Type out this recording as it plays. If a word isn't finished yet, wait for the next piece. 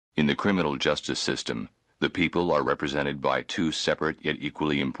the criminal justice system, the people are represented by two separate yet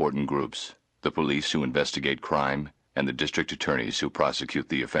equally important groups: the police who investigate crime and the district attorneys who prosecute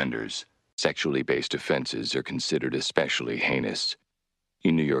the offenders. Sexually based offenses are considered especially heinous.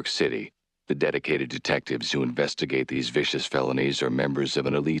 In New York City, the dedicated detectives who investigate these vicious felonies are members of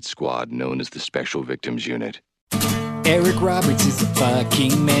an elite squad known as the Special Victims Unit. Eric Roberts is a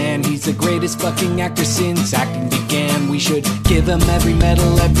fucking man. He's the greatest fucking actor since acting began. We should give him every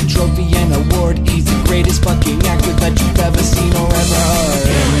medal, every trophy and award. He's the greatest fucking actor that you've ever seen or ever heard.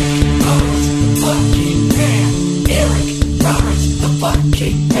 Eric Roberts, the fucking man. Eric Roberts, the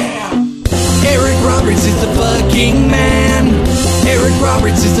fucking man. Eric Roberts is the fucking man. Eric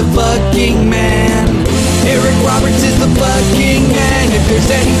Roberts is the fucking man. Eric Roberts is the fucking man. If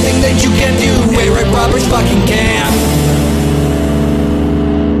there's anything that you can do, Eric Roberts fucking can.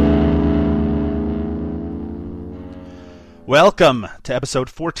 Welcome to episode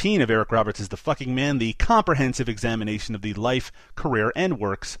 14 of Eric Roberts is the Fucking Man, the comprehensive examination of the life, career, and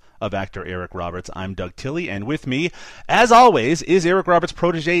works of actor Eric Roberts. I'm Doug Tilley, and with me, as always, is Eric Roberts'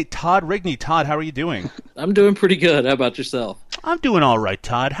 protege, Todd Rigney. Todd, how are you doing? I'm doing pretty good. How about yourself? I'm doing all right,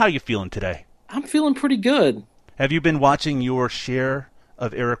 Todd. How are you feeling today? I'm feeling pretty good. Have you been watching your share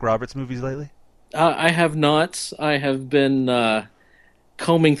of Eric Roberts movies lately? I have not. I have been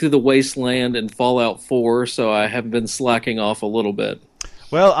combing through the wasteland in Fallout 4, so I have been slacking off a little bit.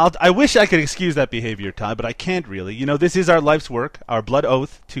 Well, I wish I could excuse that behavior, Todd, but I can't really. You know, this is our life's work, our blood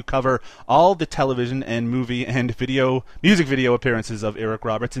oath, to cover all the television and movie and music video appearances of Eric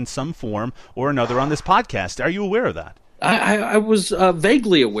Roberts in some form or another on this podcast. Are you aware of that? I was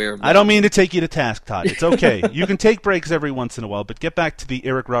vaguely aware of that. I don't mean to take you to task, Todd. It's okay. You can take breaks every once in a while, but get back to the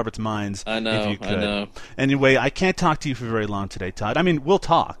Eric Roberts minds if you could. I know. Anyway, I can't talk to you for very long today, Todd. I mean, we'll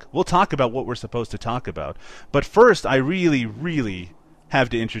talk. We'll talk about what we're supposed to talk about. But first, I really, really have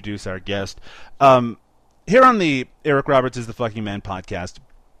to introduce our guest. Here on the Eric Roberts is the Fucking Man podcast,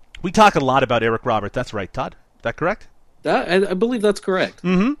 we talk a lot about Eric Roberts. That's right, Todd. Is that correct? I believe that's correct.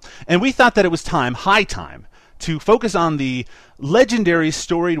 Mm-hmm. And we thought that it was high time, to focus on the legendary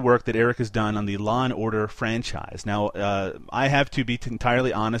storied work that Eric has done on the Law & Order franchise. Now, I have to be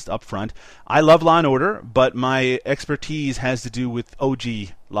entirely honest up front. I love Law & Order, but my expertise has to do with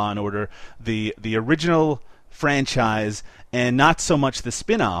OG Law & Order, the original franchise, and not so much the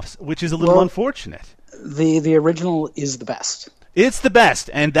spin-offs, which is a little unfortunate. The original is the best. It's the best,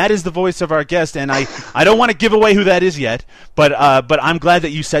 and that is the voice of our guest, and I don't want to give away who that is yet, but I'm glad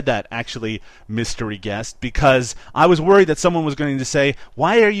that you said that, actually, mystery guest, because I was worried that someone was going to say,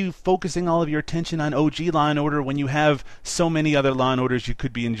 why are you focusing all of your attention on OG Law & Order when you have so many other Law & Orders you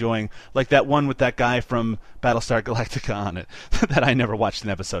could be enjoying, like that one with that guy from Battlestar Galactica on it, that I never watched an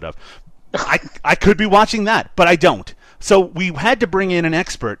episode of. I could be watching that, but I don't. So we had to bring in an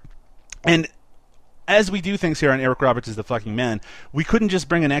expert, and as we do things here on Eric Roberts is the Fucking Man, we couldn't just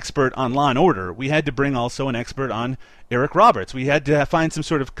bring an expert on Law & Order. We had to bring also an expert on Eric Roberts. We had to find some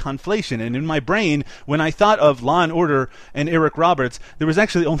sort of conflation. And in my brain, when I thought of Law & Order and Eric Roberts, there was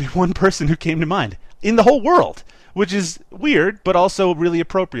actually only one person who came to mind in the whole world, which is weird, but also really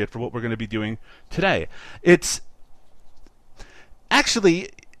appropriate for what we're going to be doing today. It's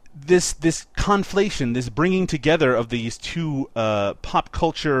actually this conflation, this bringing together of these two pop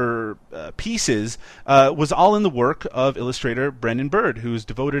culture pieces was all in the work of illustrator Brendan Bird, who's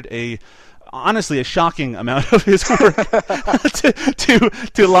devoted honestly a shocking amount of his work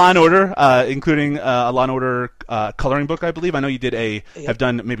to Law & Order, including a Law & Order coloring book, I believe. I know you have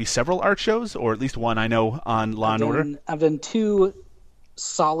done maybe several art shows, or at least one I know on Law & Order. I've done two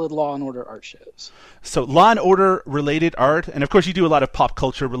solid Law & Order art shows. So Law & Order related art, and of course you do a lot of pop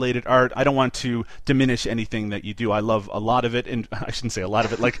culture related art. I don't want to diminish anything that you do. I love a lot of it, and I shouldn't say a lot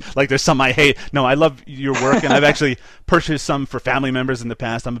of it like there's some I hate. No, I love your work, and I've actually purchased some for family members in the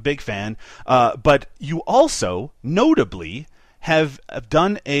past. I'm a big fan. But you also, notably, have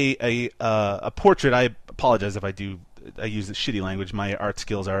done a portrait. I apologize if I use the shitty language. My art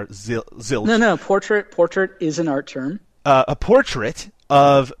skills are zilch. No, portrait is an art term. A portrait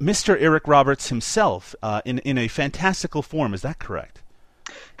of Mr. Eric Roberts himself in a fantastical form. Is that correct?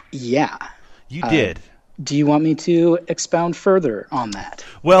 Yeah. You did. Do you want me to expound further on that?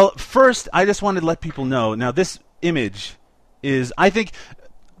 Well, first, I just wanted to let people know. Now, this image is, I think,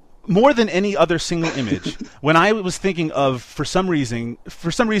 more than any other single image, when I was thinking of, for some reason,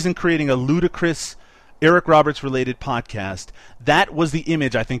 creating a ludicrous Eric Roberts related podcast, that was the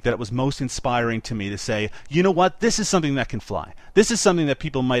image I think that was most inspiring to me to say, you know what, this is something that can fly. This is something that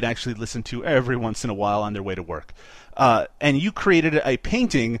people might actually listen to every once in a while on their way to work. And you created a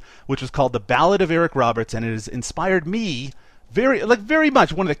painting which was called The Ballad of Eric Roberts, and it has inspired me very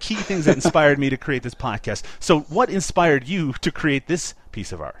much one of the key things that inspired me to create this podcast. So, what inspired you to create this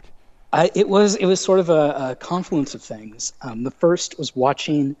piece of art? It was sort of a confluence of things. The first was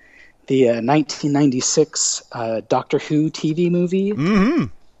watching the 1996 Doctor Who TV movie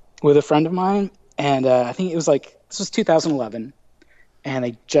with a friend of mine, and I think it was this was 2011, and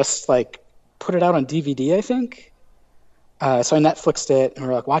they just put it out on DVD, I think. So I Netflixed it, and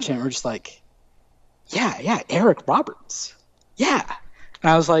we were watching it, and we're just yeah, Eric Roberts, yeah.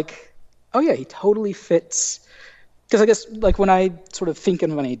 And I was like, oh yeah, he totally fits. Because I guess when I sort of think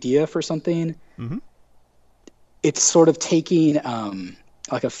of an idea for something, it's sort of taking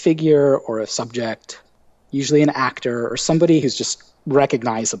a figure or a subject, usually an actor or somebody who's just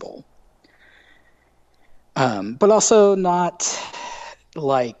recognizable, but also not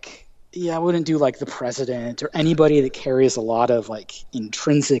I wouldn't do the president or anybody that carries a lot of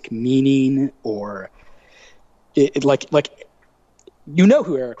intrinsic meaning or you know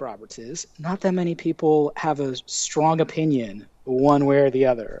who Eric Roberts is. Not that many people have a strong opinion one way or the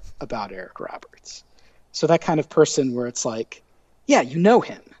other about Eric Roberts. So that kind of person where it's yeah, you know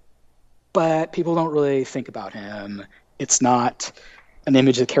him, but people don't really think about him. It's not an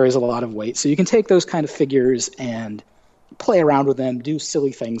image that carries a lot of weight. So you can take those kind of figures and play around with them, do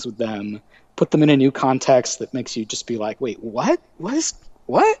silly things with them, put them in a new context that makes you just be wait, what?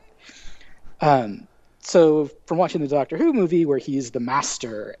 What? So from watching the Doctor Who movie where he's the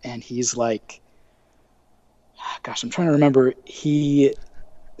master and he's I'm trying to remember. He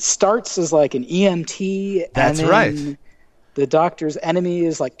starts as an EMT. That's and then right. The Doctor's enemy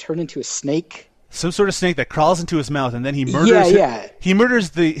is turned into a snake. Some sort of snake that crawls into his mouth, and then he murders. He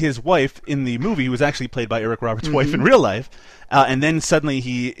murders his wife in the movie, who was actually played by Eric Roberts' wife in real life, and then suddenly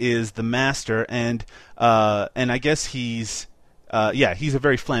he is the master, and I guess he's a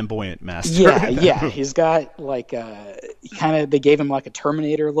very flamboyant master. Yeah. He's got they gave him a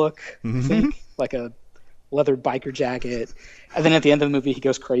Terminator look, I think, a leather biker jacket, and then at the end of the movie he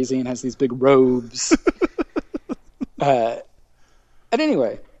goes crazy and has these big robes. And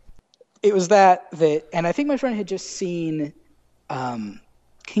anyway, it was that, and I think my friend had just seen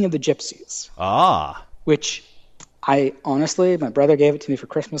King of the Gypsies. Ah. Which my brother gave it to me for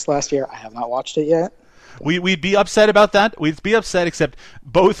Christmas last year. I have not watched it yet. We'd be upset about that. We'd be upset, except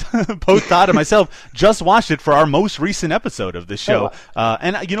both Todd and myself just watched it for our most recent episode of this show.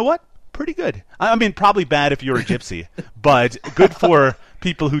 And you know what? Pretty good. I mean, probably bad if you're a gypsy, but good for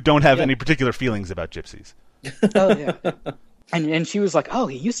people who don't have any particular feelings about gypsies. Oh, yeah. And she was oh,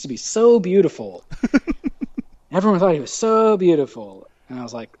 he used to be so beautiful. Everyone thought he was so beautiful. And I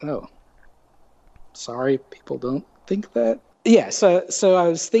was oh, sorry, people don't think that. Yeah, so I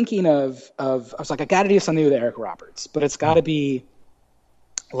was thinking I was I got to do something with Eric Roberts, but it's got to be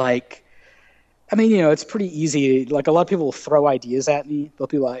it's pretty easy. A lot of people will throw ideas at me. They'll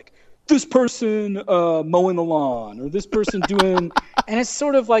be this person mowing the lawn, or this person doing, and it's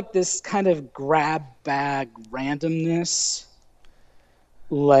sort of this kind of grab bag randomness,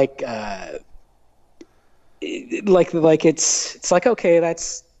 it's okay,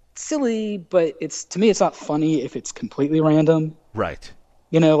 that's silly, but to me it's not funny if it's completely random. Right.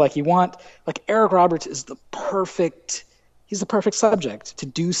 You want Eric Roberts is he's the perfect subject to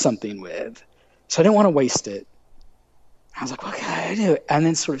do something with. So I didn't want to waste it. I was what can I do? And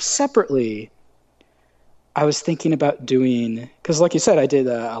then sort of separately, I was thinking about doing, because like you said, I did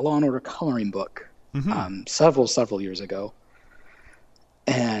a Law and Order coloring book several years ago.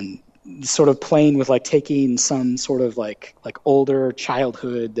 And sort of playing with taking some sort of older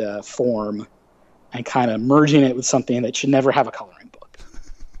childhood form and kind of merging it with something that should never have a coloring book.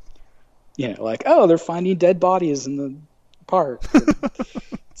 Oh, they're finding dead bodies in the park.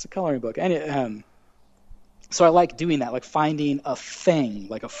 It's a coloring book. And so I like doing that, finding a thing,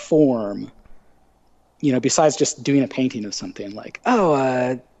 a form, besides just doing a painting of something.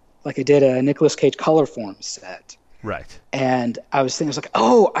 I did a Nicolas Cage color form set. Right. And I was thinking,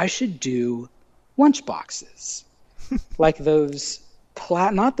 oh, I should do lunchboxes. Those,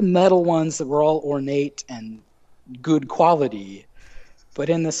 not the metal ones that were all ornate and good quality, but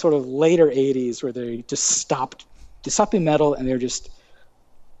in the sort of later 80s where they just stopped being metal and they're just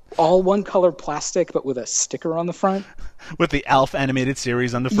all one color plastic, but with a sticker on the front. With the Alf animated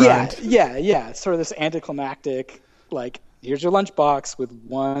series on the front. Yeah. Sort of this anticlimactic, here's your lunchbox with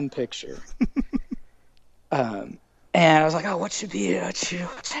one picture. And I was oh, what should I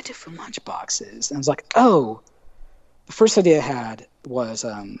do for lunchboxes? And I was oh, the first idea I had was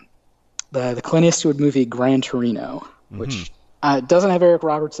the Clint Eastwood movie Gran Torino, which doesn't have Eric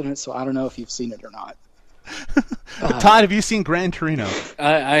Roberts in it, so I don't know if you've seen it or not. Todd, have you seen Gran Torino?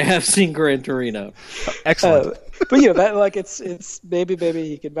 I have seen Gran Torino. Excellent. But yeah, that like it's Baby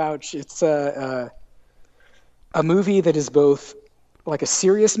you can vouch. It's a movie that is both like a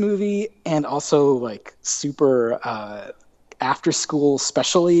serious movie and also like super after school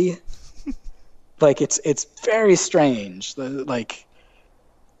specially. Like it's very strange. Like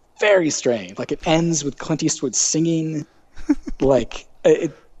very strange. Like it ends with Clint Eastwood singing. Like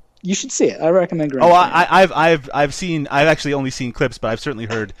you should see it. I recommend Gran Torino. I've actually only seen clips, but I've certainly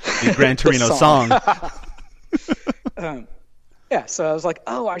heard the Gran Torino song. Yeah, so I was like,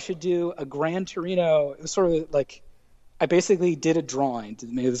 oh, I should do a Gran Torino. It was sort of like I basically did a drawing to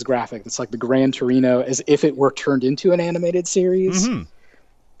make this graphic that's like the Gran Torino as if it were turned into an animated series.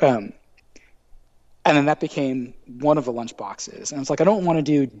 Mm-hmm. And then that became one of the lunch boxes. And I was like, I don't want to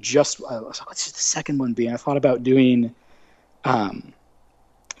do just what should the second one be? And I thought about doing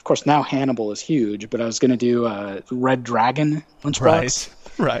of course, now Hannibal is huge, but I was going to do a Red Dragon lunchbox.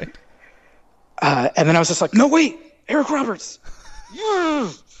 Right. And then I was just like, no, wait, Eric Roberts.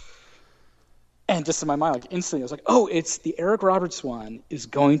 And just in my mind, like instantly, I was like, oh, it's the Eric Roberts one is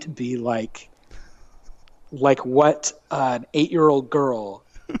going to be like what an 8-year-old girl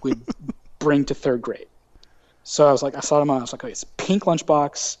would bring to third grade. So I was like, I saw him on, I was like, okay, it's a pink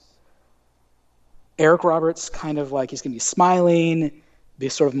lunchbox. Eric Roberts kind of like, he's going to be smiling, be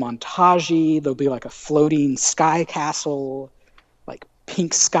sort of montagey. There'll be like a floating sky castle, like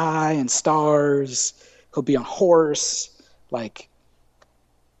pink sky and stars. He'll be on a horse, like,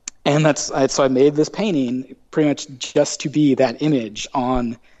 and so I made this painting pretty much just to be that image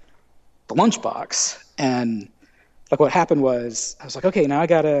on the lunchbox. And like what happened was I was like, okay, now I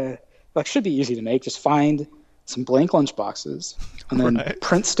gotta, like, should be easy to make. Just find some blank lunchboxes and then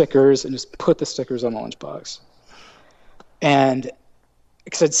print stickers and just put the stickers on the lunchbox. And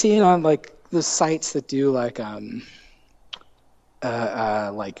because I'd seen on like the sites that do like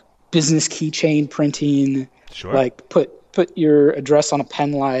business keychain printing, sure, like put your address on a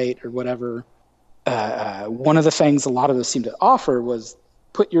pen light or whatever. One of the things a lot of those seemed to offer was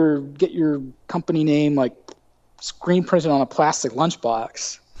get your company name like screen printed on a plastic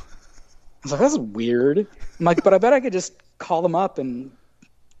lunchbox. I was like, that's weird. I'm like, but I bet I could just call them up and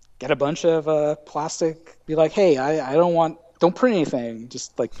get a bunch of plastic, be like, hey, I don't print anything,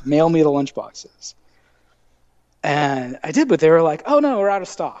 just like mail me the lunchboxes. And I did, but they were like, oh no, we're out of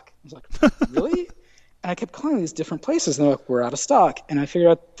stock. I was like, really? And I kept calling these different places and they're like, we're out of stock. And I figured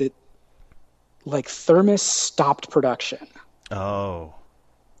out that like Thermos stopped production. Oh.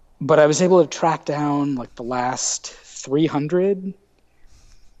 But I was able to track down like the last 300,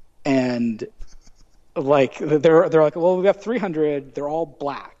 and like they're like, well, we got 300, they're all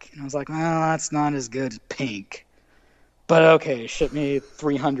black. And I was like, well, that's not as good as pink. But okay, ship me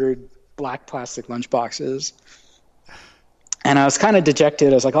 300 black plastic lunchboxes. And I was kind of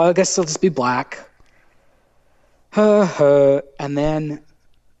dejected. I was like, oh, I guess it'll just be black. And then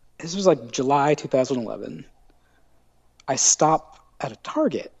this was like July 2011. I stopped at a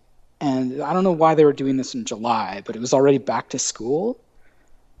Target. And I don't know why they were doing this in July, but it was already back to school,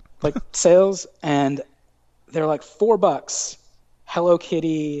 like sales. And they're like $4, Hello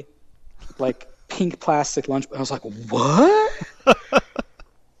Kitty, like pink plastic lunch. I was like, what?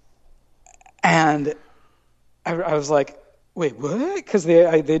 And I was like, wait, what? Because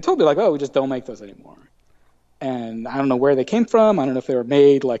they told me like, oh, we just don't make those anymore. And I don't know where they came from. I don't know if they were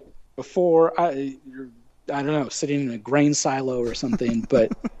made like before. I don't know, sitting in a grain silo or something.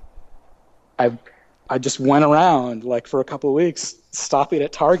 But I just went around like for a couple of weeks, stopping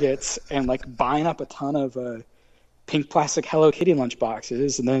at Targets and like buying up a ton of pink plastic Hello Kitty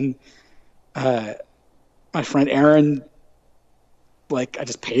lunchboxes. And then my friend Erin, like I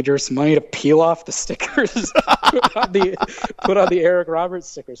just paid her some money to peel off the stickers, put on the Eric Roberts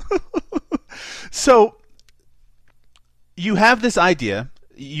stickers. So you have this idea,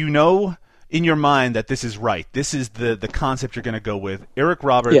 you know in your mind that this is right. This is the concept you're going to go with. Eric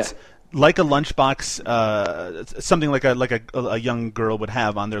Roberts. Yeah. Like a lunchbox, something like a young girl would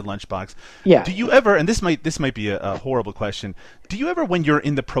have on their lunchbox. Yeah. Do you ever, and this might be a horrible question, do you ever, when you're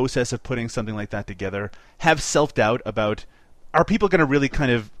in the process of putting something like that together, have self-doubt about, are people going to really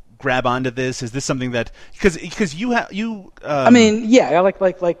kind of grab onto this? Is this something that, because you have, I mean, yeah, like for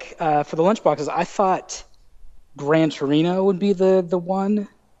the lunchboxes, I thought Gran Torino would be the one.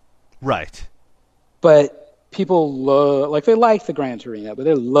 Right. But people they like the Gran Torino, but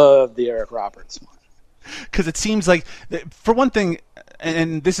they love the Eric Roberts one. Because it seems like, for one thing,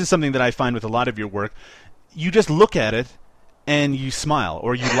 and this is something that I find with a lot of your work, you just look at it and you smile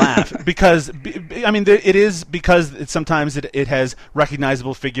or you laugh because, I mean, it is because sometimes it has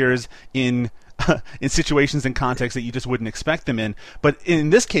recognizable figures in in situations and contexts that you just wouldn't expect them in. But in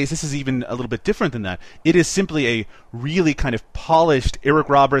this case, this is even a little bit different than that. It is simply a really kind of polished Eric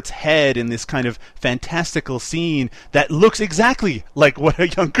Roberts head in this kind of fantastical scene that looks exactly like what a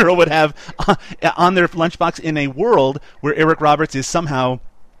young girl would have on their lunchbox in a world where Eric Roberts is somehow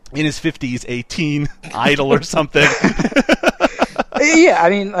in his 50s a teen idol or something. Yeah, I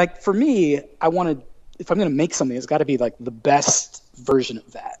mean, like, for me, if I'm going to make something, it's got to be, like, the best version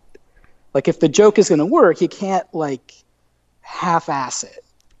of that. Like, if the joke is going to work, you can't, like, half-ass it.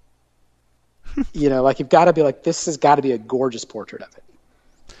 Like, you've got to be like, this has got to be a gorgeous portrait of it.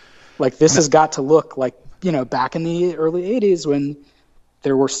 Like, this has got to look like, back in the early 80s when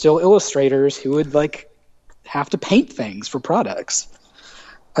there were still illustrators who would, like, have to paint things for products.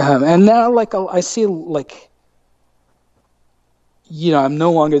 And now, like, I see, like, I'm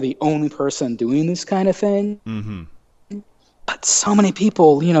no longer the only person doing this kind of thing. Mm-hmm. But so many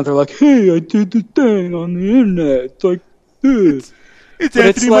people, they're like, hey, I did the thing on the internet. It's like, it's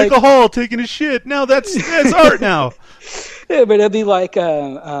Anthony Michael Hall taking a shit. Now that's art now. Yeah, but it'd be like,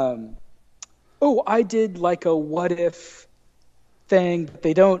 I did like a what if thing.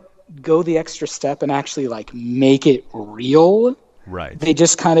 They don't go the extra step and actually like make it real. Right. They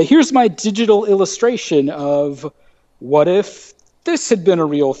just kind of, here's my digital illustration of what if this had been a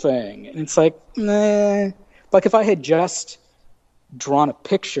real thing. And it's like, nah. Like if I had just drawn a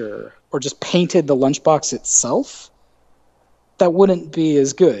picture or just painted the lunchbox itself, that wouldn't be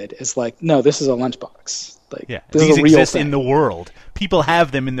as good as like, no, this is a lunchbox. Like, yeah, this these is a real exist thing. in the world. People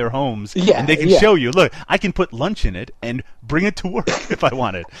have them in their homes, Yeah, and they can yeah. show you, look, I can put lunch in it and bring it to work if I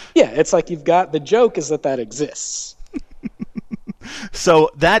want it. Yeah, it's like you've got, the joke is that exists.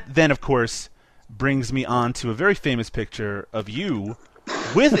 So that then, of course, brings me on to a very famous picture of you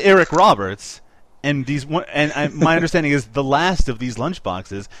with Eric Roberts, and my understanding is the last of these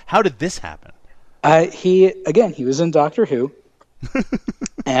lunchboxes. How did this happen? He was in Doctor Who,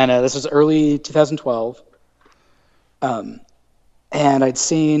 and this was early 2012. And I'd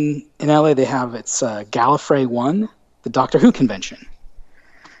seen in LA they have Gallifrey 1, the Doctor Who convention,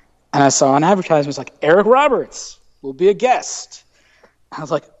 and I saw an advertisement. It's like Eric Roberts will be a guest. I was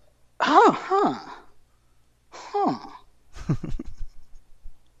like, huh.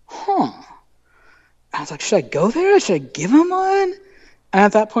 I was like, should I go there? Should I give him one? And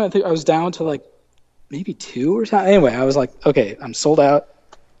at that point, I think I was down to like maybe 2 or something. Anyway, I was like, okay, I'm sold out.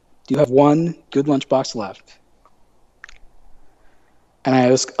 Do you have one good lunchbox left? And I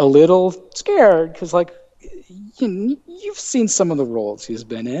was a little scared because, like, you've seen some of the roles he's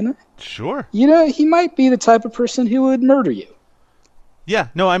been in. Sure. He might be the type of person who would murder you. Yeah,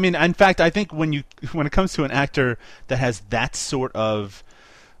 no, I mean, in fact, I think when it comes to an actor that has that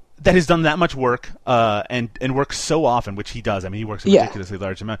has done that much work and works so often, which he does. I mean, he works a ridiculously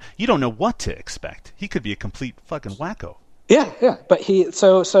large amount. You don't know what to expect. He could be a complete fucking wacko. Yeah. But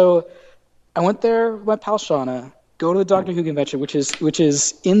so I went there with my pal Shauna, go to the Doctor Who convention, which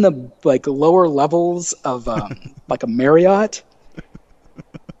is in the like lower levels of like a Marriott.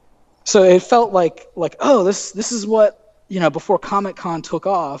 So it felt like oh, this is what, before Comic-Con took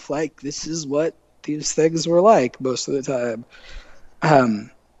off, like this is what these things were like most of the time. And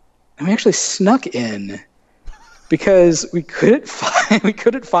we actually snuck in because we couldn't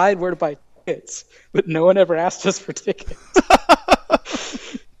find where to buy tickets, but no one ever asked us for tickets.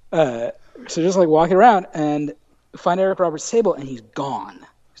 So just like walking around and find Eric Roberts' table, and he's gone.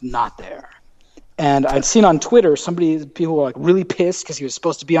 He's not there. And I'd seen on Twitter people were like really pissed because he was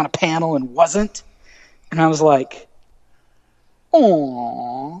supposed to be on a panel and wasn't. And I was like,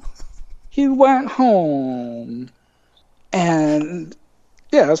 "Aww, he went home." And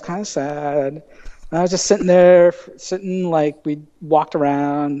yeah, I was kind of sad. And I was just sitting like we walked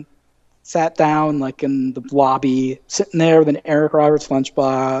around, sat down like in the lobby, sitting there with an Eric Roberts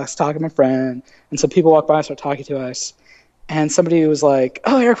lunchbox, talking to my friend. And some people walked by and started talking to us. And somebody was like,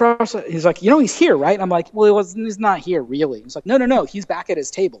 "Oh, Eric Roberts." He's like, "He's here, right?" And I'm like, "Well, he's not here, really." He's like, No, he's back at his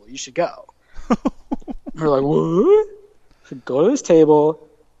table. You should go." We're like, "What?" So go to his table,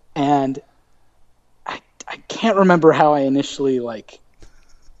 and I can't remember how I initially like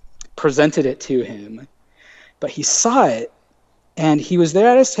presented it to him, but he saw it, and he was there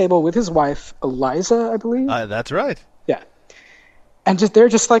at his table with his wife, Eliza, I believe. That's right. Yeah. And they're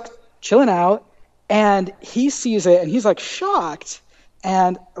just like chilling out, and he sees it, and he's like shocked,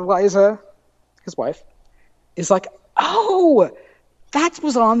 and Eliza, his wife, is like, "Oh, that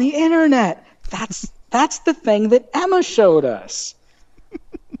was on the internet. That's the thing that Emma showed us."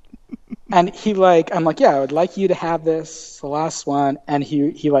 And I'm like, "Yeah, I would like you to have this, the last one." And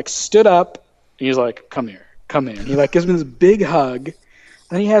he like stood up, and he's like, come here. And he like gives me this big hug.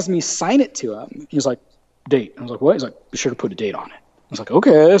 And he has me sign it to him. He's like, date. I was like, what? He's like, be sure to put a date on it. I was like,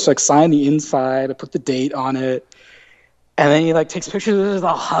 okay. So I sign the inside. I put the date on it. And then he like takes pictures of us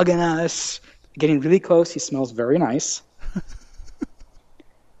all hugging us, getting really close. He smells very nice.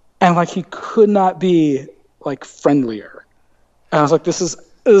 And like he could not be like friendlier. And I was like, this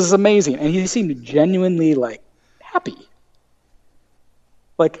is amazing. And he seemed genuinely like happy.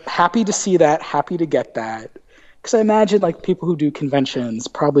 Like happy to see that, happy to get that. Because I imagine like people who do conventions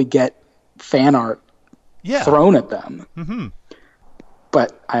probably get fan art thrown at them. Mm-hmm.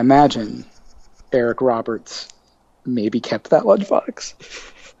 But I imagine Eric Roberts maybe kept that lunchbox.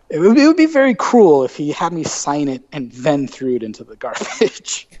 It would be very cruel if he had me sign it and then threw it into the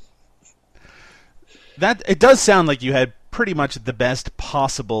garbage. That it does sound like you had pretty much the best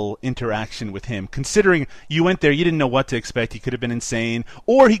possible interaction with him, considering you went there, you didn't know what to expect. He could have been insane,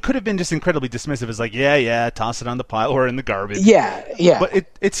 or he could have been just incredibly dismissive. It's like, yeah, toss it on the pile or in the garbage. Yeah. But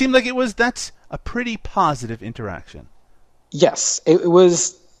it seemed like that's a pretty positive interaction. Yes, it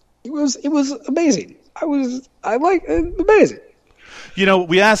was amazing. Amazing. You know,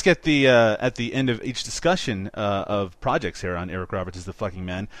 we ask at the end of each discussion of projects here on Eric Roberts is the Fucking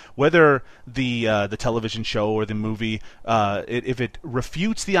Man, whether the television show or the movie, if it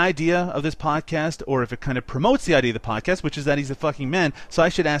refutes the idea of this podcast or if it kind of promotes the idea of the podcast, which is that he's the fucking man. So I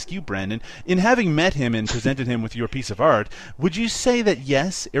should ask you, Brandon, in having met him and presented him with your piece of art, would you say that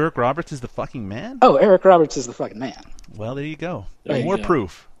yes, Eric Roberts is the fucking man? Oh, Eric Roberts is the fucking man. Well, there you go. More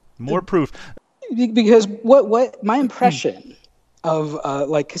proof. More proof. Because what my impression of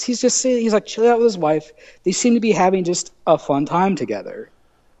like, because he's like chilling out with his wife. They seem to be having just a fun time together.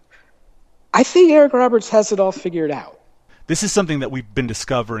 I think Eric Roberts has it all figured out. This is something that we've been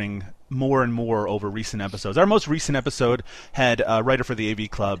discovering more and more over recent episodes. Our most recent episode had a writer for the AV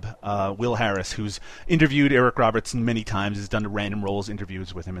Club, Will Harris, who's interviewed Eric Roberts many times, has done random roles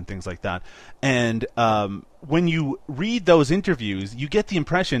interviews with him and things like that. And when you read those interviews, you get the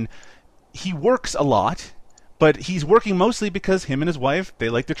impression he works a lot, but he's working mostly because him and his wife, they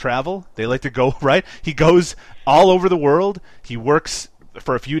like to travel, they like to go, right? He goes all over the world. He works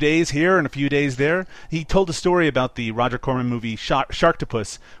for a few days here and a few days there. He told a story about the Roger Corman movie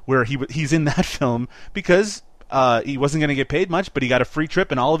Sharktopus, where he's in that film because he wasn't going to get paid much, but he got a free trip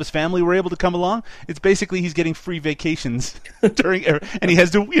and all of his family were able to come along. It's basically he's getting free vacations and he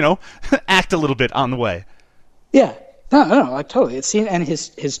has to, act a little bit on the way. Yeah. No, like totally. It's seen, and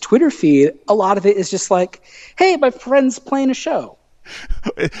his Twitter feed, a lot of it is just like, hey, my friend's playing a show.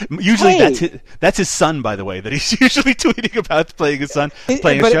 Usually that's his son, by the way, that he's usually tweeting about playing his son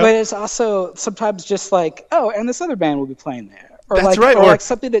playing a show. But it's also sometimes just like, oh, and this other band will be playing there. Or that's like, right. Or like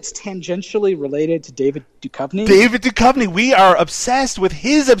something that's tangentially related to David Duchovny. David Duchovny. We are obsessed with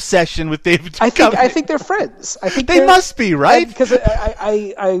his obsession with David Duchovny. I think they're friends. I think they must be, right? Because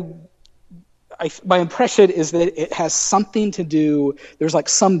my impression is that it has something to do. There's like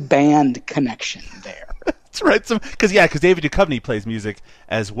some band connection there. That's right. Because David Duchovny plays music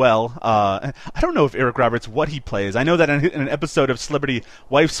as well. I don't know if Eric Roberts what he plays. I know that in an episode of Celebrity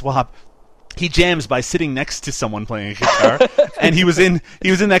Wife Swap, he jams by sitting next to someone playing a guitar, and he was in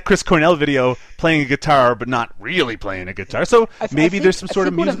that Chris Cornell video playing a guitar, but not really playing a guitar. So maybe there's some sort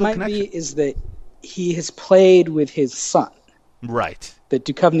of musical connection. What it might be is that he has played with his son. Right. That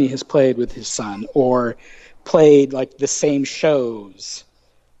Duchovny has played with his son, or played like the same shows,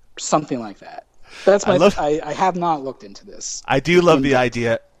 something like that. That's my. I have not looked into this. I do love the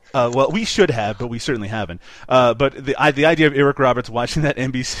idea. Well, we should have, but we certainly haven't. But the idea of Eric Roberts watching that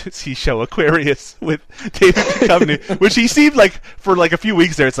NBC show Aquarius with David Duchovny, which he seemed like for like a few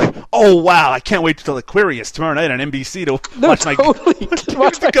weeks there, it's like, oh wow, I can't wait till Aquarius tomorrow night on NBC to watch my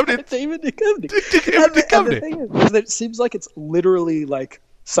David Duchovny. And the thing is that it seems like it's literally like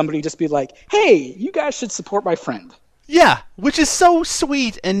somebody just be like, hey, you guys should support my friend. Yeah, which is so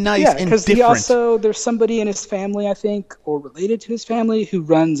sweet and nice and different. Yeah, because there's somebody in his family, I think, or related to his family, who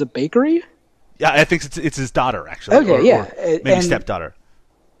runs a bakery. Yeah, I think it's his daughter, actually. Okay, or maybe stepdaughter.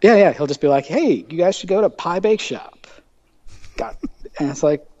 Yeah, he'll just be like, hey, you guys should go to Pie Bake Shop. And it's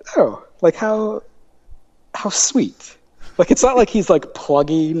like, oh, like how sweet. Like, it's not like he's like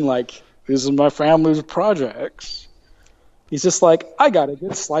plugging, like, this is my family's projects. He's just like, I got a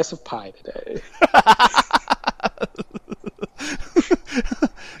good slice of pie today.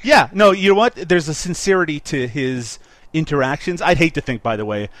 Yeah, no, you know what? There's a sincerity to his interactions. I'd hate to think, by the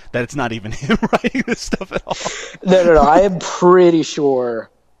way, that it's not even him writing this stuff at all. No. I am pretty sure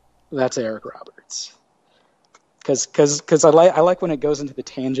that's Eric Roberts. Because I like when it goes into the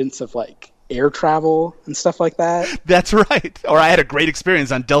tangents of like air travel and stuff like that. That's right. Or I had a great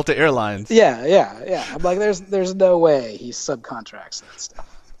experience on Delta Airlines. Yeah. I'm like, there's no way he subcontracts that stuff.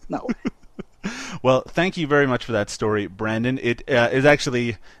 No way. Well, thank you very much for that story, Brandon. It is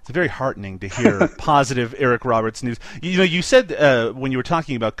actually it's very heartening to hear positive Eric Roberts news. You said when you were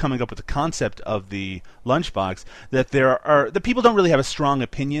talking about coming up with the concept of the lunchbox that the people don't really have a strong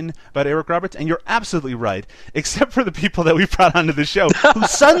opinion about Eric Roberts, and you're absolutely right, except for the people that we brought onto the show who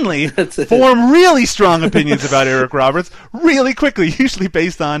suddenly form really strong opinions about Eric Roberts really quickly, usually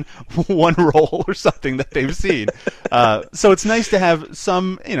based on one role or something that they've seen. So it's nice to have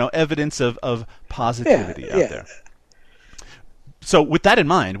some evidence of positivity out there. So with that in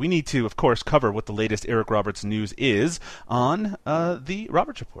mind, we need to, of course, cover what the latest Eric Roberts news is on the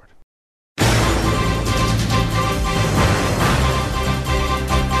Roberts Report.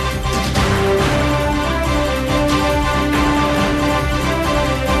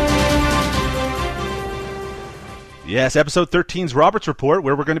 Yes, episode 13's Roberts Report,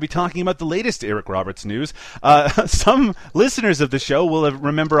 where we're going to be talking about the latest Eric Roberts news. Some listeners of the show will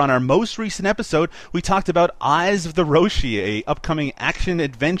remember on our most recent episode, we talked about Eyes of the Roshi, a upcoming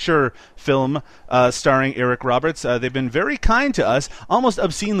action-adventure film starring Eric Roberts. They've been very kind to us, almost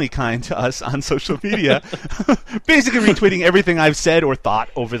obscenely kind to us on social media, basically retweeting everything I've said or thought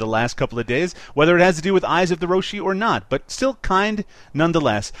over the last couple of days, whether it has to do with Eyes of the Roshi or not, but still kind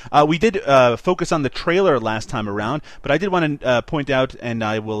nonetheless. We did focus on the trailer last time around, but I did want to point out, and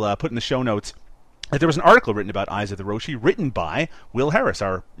I will put in the show notes, that there was an article written about Eyes of the Roshi, written by Will Harris,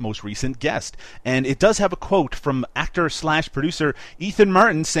 our most recent guest. And it does have a quote from actor/producer Ethan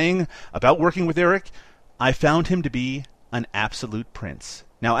Martin saying about working with Eric, "I found him to be an absolute prince."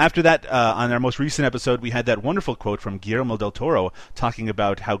 Now, after that, on our most recent episode, we had that wonderful quote from Guillermo del Toro talking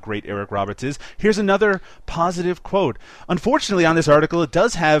about how great Eric Roberts is. Here's another positive quote. Unfortunately, on this article, it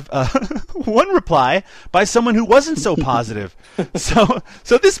does have one reply by someone who wasn't so positive. So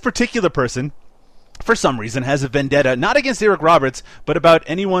this particular person, for some reason, has a vendetta, not against Eric Roberts, but about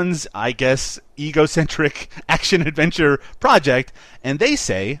anyone's, I guess, egocentric action-adventure project. And they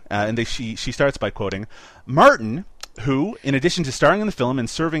say, she starts by quoting, "Martin, who, in addition to starring in the film and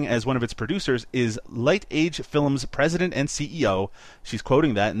serving as one of its producers, is Light Age Films' president and CEO. She's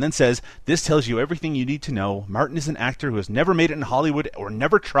quoting that, and then says, "This tells you everything you need to know. Martin is an actor who has never made it in Hollywood or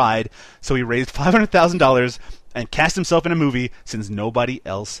never tried, so he raised $500,000 and cast himself in a movie since nobody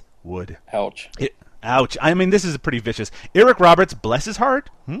else would." Ouch. Ouch. I mean, this is pretty vicious. Eric Roberts, bless his heart,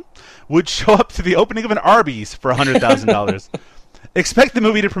 would show up to the opening of an Arby's for $100,000. Expect the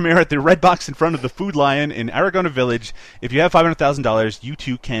movie to premiere at the Red Box in front of the Food Lion in Aragona Village. If you have $500,000, you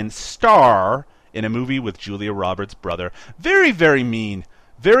too can star in a movie with Julia Roberts' brother. Very, very mean.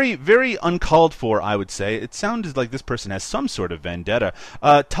 Very, very uncalled for, I would say. It sounds like this person has some sort of vendetta.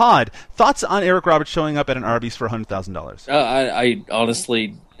 Todd, thoughts on Eric Roberts showing up at an Arby's for $100,000? I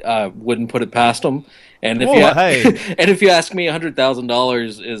honestly wouldn't put it past him. And if hey. if you ask me,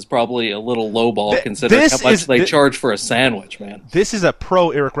 $100,000 is probably a little lowball considering how much they charge for a sandwich, man. This is a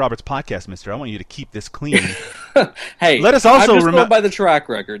pro Eric Roberts podcast, mister. I want you to keep this clean. Hey, let us also I'm just going by the track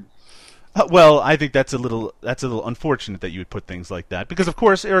record. Well, I think that's a little unfortunate that you would put things like that, because of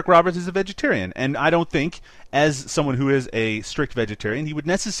course Eric Roberts is a vegetarian, and I don't think, as someone who is a strict vegetarian, he would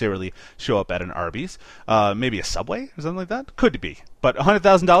necessarily show up at an Arby's, maybe a Subway or something like that. Could be, but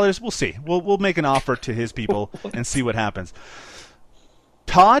 $100,000, we'll see. We'll make an offer to his people and see what happens.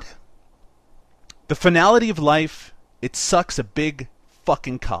 Todd, the finality of life, it sucks a big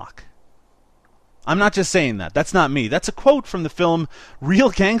fucking cock. I'm not just saying that. That's not me. That's a quote from the film Real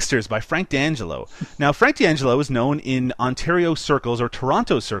Gangsters by Frank D'Angelo. Now, Frank D'Angelo is known in Ontario circles or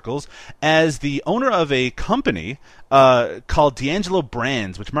Toronto circles as the owner of a company called D'Angelo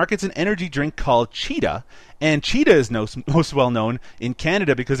Brands, which markets an energy drink called Cheetah. And Cheetah is most well known in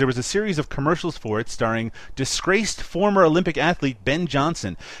Canada because there was a series of commercials for it starring disgraced former Olympic athlete Ben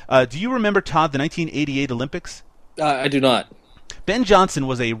Johnson. Do you remember, Todd, the 1988 Olympics? I do not. Ben Johnson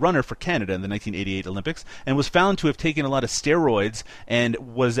was a runner for Canada in the 1988 Olympics and was found to have taken a lot of steroids and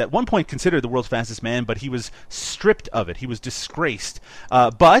was at one point considered the world's fastest man, but he was stripped of it. He was disgraced.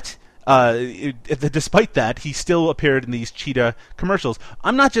 But despite that, he still appeared in these Cheetah commercials.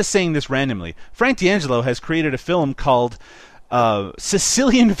 I'm not just saying this randomly. Frank D'Angelo has created a film called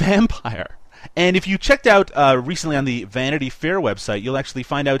Sicilian Vampire. And if you checked out recently on the Vanity Fair website, you'll actually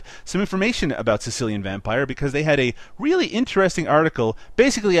find out some information about Sicilian Vampire, because they had a really interesting article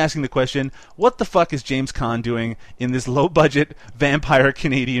basically asking the question, what the fuck is James Caan doing in this low-budget vampire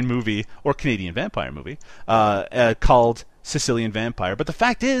Canadian movie, or Canadian vampire movie, called Sicilian Vampire? But the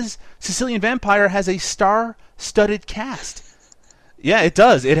fact is, Sicilian Vampire has a star-studded cast. Yeah, it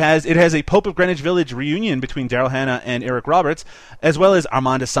does. It has a Pope of Greenwich Village reunion between Daryl Hannah and Eric Roberts, as well as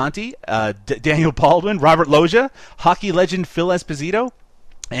Armand Asante, Daniel Baldwin, Robert Loggia, hockey legend Phil Esposito,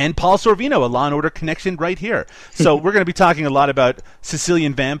 and Paul Sorvino, a Law and Order connection right here. So we're going to be talking a lot about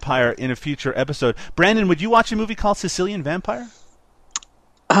Sicilian Vampire in a future episode. Brandon, would you watch a movie called Sicilian Vampire?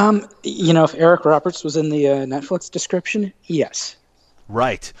 If Eric Roberts was in the Netflix description, yes.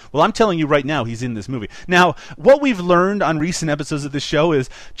 Right. Well, I'm telling you right now, he's in this movie. Now, what we've learned on recent episodes of this show is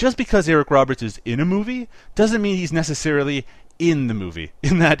just because Eric Roberts is in a movie doesn't mean he's necessarily in the movie,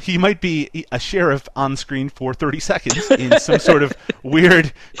 in that he might be a sheriff on screen for 30 seconds in some sort of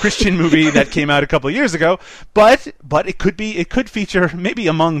weird Christian movie that came out a couple of years ago, but it could feature maybe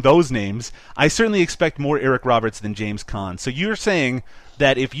among those names. I certainly expect more Eric Roberts than James Caan. So you're saying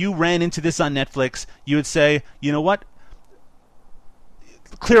that if you ran into this on Netflix, you would say, you know what?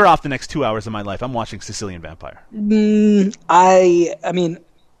 Clear off the next 2 hours of my life. I'm watching Sicilian Vampire. I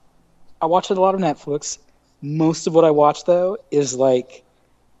watch a lot of Netflix. Most of what I watch, though, is like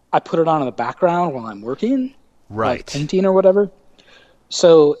I put it on in the background while I'm working, right? Like painting or whatever.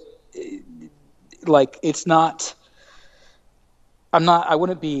 So, like, it's not. I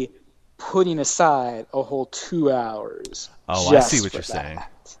wouldn't be putting aside a whole 2 hours. Oh, I see what you're saying.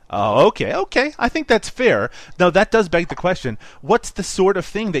 Oh, okay. I think that's fair. Now, that does beg the question, what's the sort of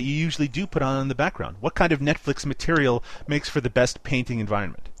thing that you usually do put on in the background? What kind of Netflix material makes for the best painting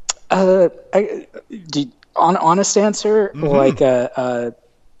environment? Honest answer, like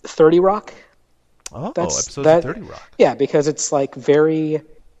 30 Rock. Oh, episodes of 30 Rock. Yeah, because it's like very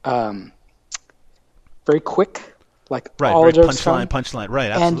quick. Like right, all very the jokes punchline,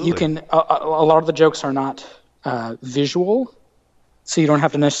 right, absolutely. And you can, a lot of the jokes are not visual, so you don't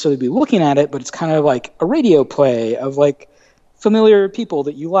have to necessarily be looking at it, but it's kind of like a radio play of like familiar people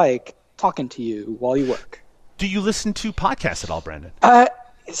that you like talking to you while you work. Do you listen to podcasts at all, Brandon?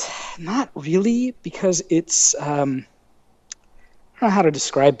 Not really, because it's I don't know how to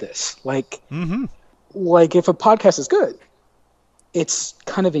describe this. Like, like if a podcast is good, it's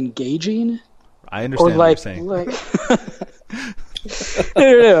kind of engaging. I understand what you're saying.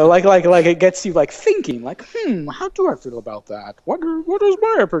 No, like it gets you like thinking, like, how do I feel about that? What is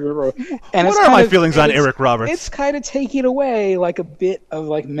my opinion? And what are my feelings on Eric Roberts? It's kind of taking away like a bit of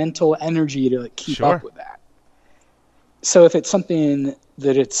like mental energy to like keep up with that. So if it's something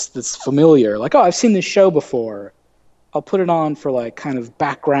that's familiar, like, oh, I've seen this show before, I'll put it on for like kind of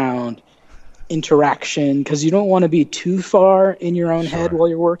background interaction, because you don't want to be too far in your own head while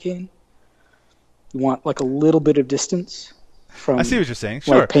you're working. You want like a little bit of distance from. I see what you're saying.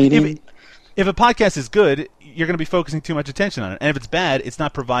 Sure. Like painting. If a podcast is good, you're going to be focusing too much attention on it, and if it's bad, it's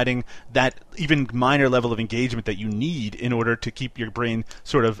not providing that even minor level of engagement that you need in order to keep your brain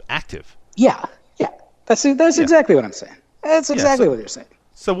sort of active. Yeah. That's exactly what I'm saying. That's exactly what you're saying.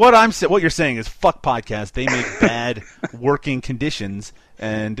 So what you're saying is, fuck podcasts. They make bad working conditions,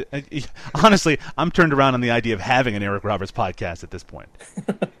 and honestly, I'm turned around on the idea of having an Eric Roberts podcast at this point.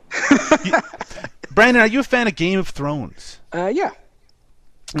 Brandon, are you a fan of Game of Thrones? Yeah.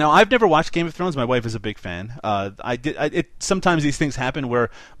 Now, I've never watched Game of Thrones. My wife is a big fan. Sometimes these things happen where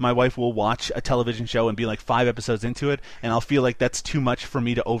my wife will watch a television show and be like 5 episodes into it, and I'll feel like that's too much for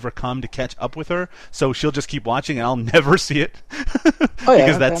me to overcome to catch up with her. So she'll just keep watching, and I'll never see it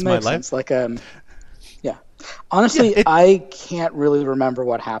because that's my life. Sense. Like, yeah. Honestly, I can't really remember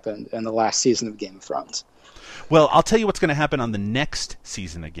what happened in the last season of Game of Thrones. Well, I'll tell you what's going to happen on the next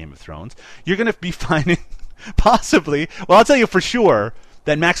season of Game of Thrones. You're going to be finding possibly. Well, I'll tell you for sure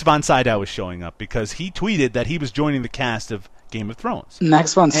that Max von Sydow is showing up, because he tweeted that he was joining the cast of Game of Thrones.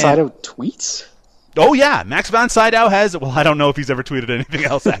 Max von Sydow tweets? Oh, yeah. Max von Sydow has... Well, I don't know if he's ever tweeted anything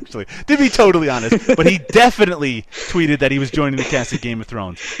else, actually, to be totally honest. But he definitely tweeted that he was joining the cast of Game of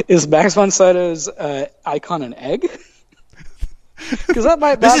Thrones. Is Max von Sydow's icon an egg? Because that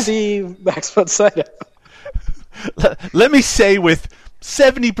might not be Max von Sydow. Let me say with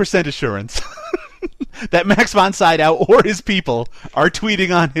 70% assurance that Max von Sydow or his people are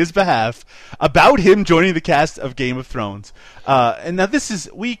tweeting on his behalf about him joining the cast of Game of Thrones. And now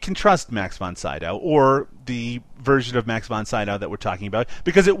we can trust Max von Sydow, or the version of Max von Sydow that we're talking about,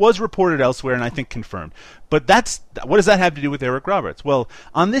 because it was reported elsewhere and I think confirmed. But what does that have to do with Eric Roberts? Well,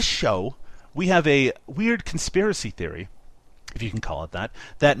 on this show, we have a weird conspiracy theory, if you can call it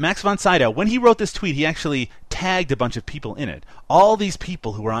that Max von Sydow, when he wrote this tweet, he actually tagged a bunch of people in it. All these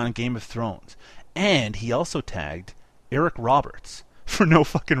people who were on Game of Thrones. And he also tagged Eric Roberts for no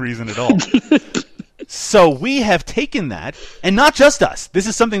fucking reason at all. So we have taken that, and not just us. This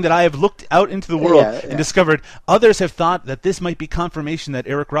is something that I have looked out into the world and discovered others have thought that this might be confirmation that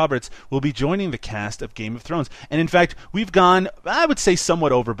Eric Roberts will be joining the cast of Game of Thrones. And in fact, we've gone, I would say,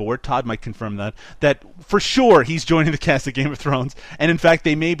 somewhat overboard. Todd might confirm that for sure he's joining the cast of Game of Thrones. And in fact,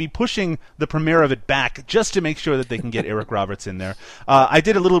 they may be pushing the premiere of it back just to make sure that they can get Eric Roberts in there. I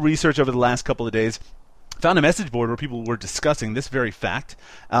did a little research over the last couple of days. Found a message board where people were discussing this very fact,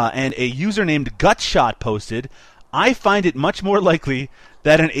 and a user named Gutshot posted, "I find it much more likely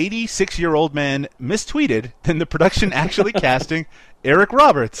that an 86-year-old man mistweeted than the production actually casting Eric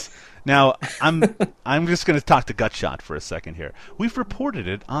Roberts." Now, I'm just going to talk to Gutshot for a second here. We've reported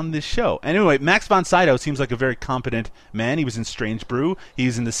it on this show. Anyway, Max von Sydow seems like a very competent man. He was in Strange Brew. He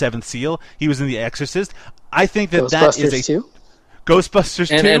was in The Seventh Seal. He was in The Exorcist. I think that is a... too? Ghostbusters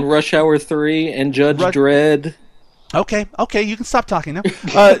 2. And Rush Hour 3 and Judge Dredd. Okay, you can stop talking now.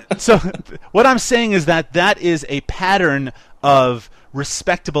 So what I'm saying is that is a pattern of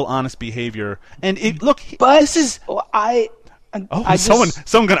respectable, honest behavior. And this is... someone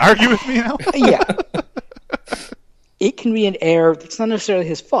going to argue with me now? Yeah. It can be an error that's not necessarily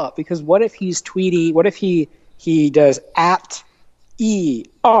his fault, because what if he's tweeting, what if he does @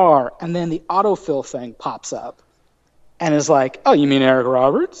 ER, and then the autofill thing pops up and is like, "Oh, you mean Eric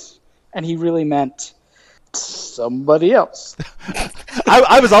Roberts?" And he really meant somebody else.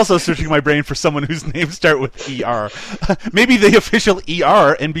 I was also searching my brain for someone whose names start with ER. Maybe the official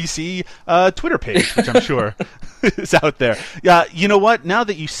ER NBC Twitter page, which I'm sure is out there. Yeah, you know what? Now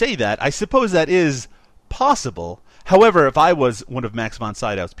that you say that, I suppose that is possible. However, if I was one of Max von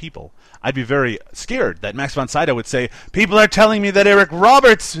Sydow's people, I'd be very scared that Max von Sydow would say, "People are telling me that Eric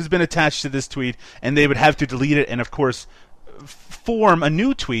Roberts has been attached to this tweet," and they would have to delete it and, of course, form a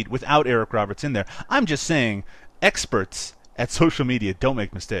new tweet without Eric Roberts in there. I'm just saying, experts at social media don't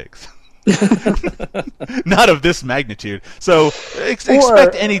make mistakes. Not of this magnitude. So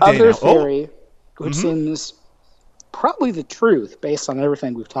expect any day now. Other theory, which seems probably the truth based on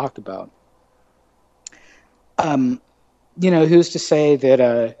everything we've talked about. Who's to say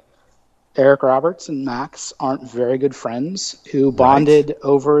that Eric Roberts and Max aren't very good friends who bonded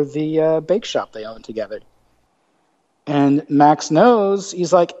over the bake shop they own together? And Max knows,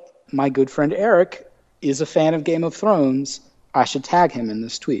 he's like, my good friend Eric is a fan of Game of Thrones. I should tag him in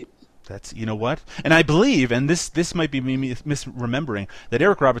this tweet. That's, you know what? And I believe, and this might be me misremembering, that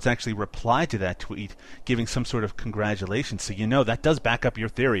Eric Roberts actually replied to that tweet giving some sort of congratulations. So that does back up your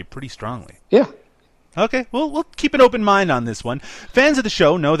theory pretty strongly. Yeah. Okay, well, we'll keep an open mind on this one. Fans of the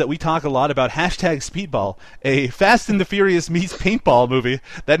show know that we talk a lot about #Speedball, a Fast and the Furious meets paintball movie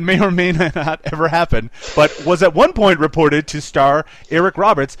that may or may not ever happen, but was at one point reported to star Eric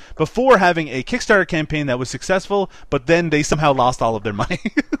Roberts before having a Kickstarter campaign that was successful, but then they somehow lost all of their money.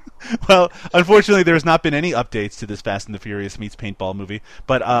 Well, unfortunately, there has not been any updates to this Fast and the Furious meets paintball movie,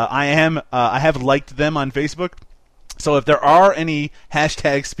 but I have liked them on Facebook. So if there are any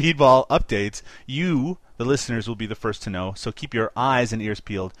 #Speedball updates, you, the listeners, will be the first to know. So keep your eyes and ears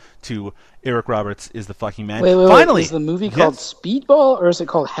peeled to Eric Roberts is the fucking man. Wait, Finally, is the movie called Speedball, or is it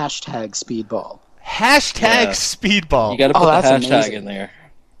called #Speedball? #Speedball. You got to put the hashtag amazing. in there.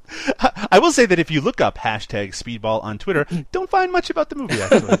 I will say that if you look up #Speedball on Twitter, don't find much about the movie,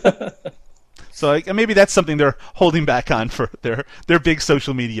 actually. So maybe that's something they're holding back on for their big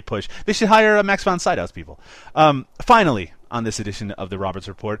social media push. They should hire Max von Sydow's people. Finally, on this edition of the Roberts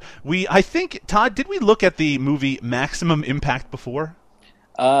Report, I think, Todd, did we look at the movie Maximum Impact before?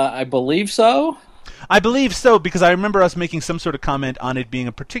 I believe so. I believe so, because I remember us making some sort of comment on it being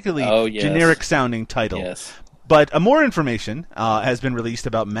a particularly generic-sounding title. Yes. But more information has been released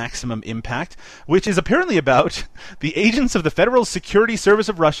about Maximum Impact, which is apparently about the agents of the Federal Security Service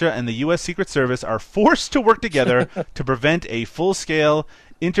of Russia and the U.S. Secret Service are forced to work together to prevent a full-scale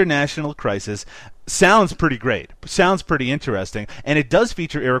international crisis. Sounds pretty great. Sounds pretty interesting. And it does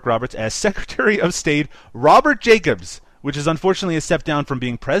feature Eric Roberts as Secretary of State Robert Jacobs, which is unfortunately a step down from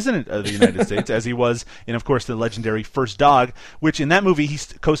being president of the United States, as he was in, of course, the legendary First Dog, which in that movie he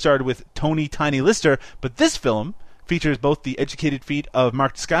co-starred with Tony Tiny Lister. But this film features both the educated feet of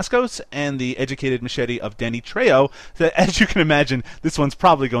Mark Dacascos and the educated machete of Danny Trejo. So, as you can imagine, this one's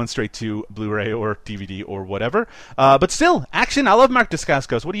probably going straight to Blu-ray or DVD or whatever. But still, action. I love Mark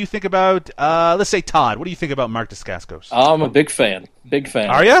Dacascos. What do you think about, let's say, Todd, what do you think about Mark Dacascos? I'm a big fan. Big fan.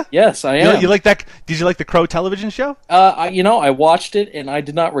 Are you? Yes, I am. You like that? Did you like the Crow television show? I watched it, and I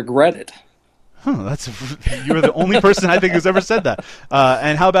did not regret it. You're the only person I think who's ever said that.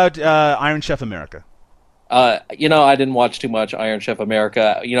 And how about Iron Chef America? I didn't watch too much Iron Chef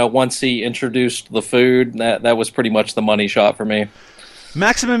America. Once he introduced the food, that was pretty much the money shot for me.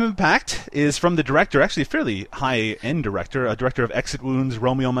 Maximum Impact is from the director, actually a fairly high-end director, a director of Exit Wounds,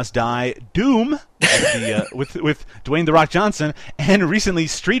 Romeo Must Die, Doom, with Dwayne "The Rock" Johnson, and recently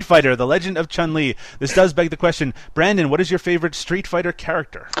Street Fighter: The Legend of Chun-Li. This does beg the question, Brandon, what is your favorite Street Fighter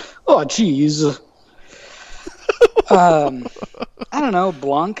character? Oh, geez. I don't know,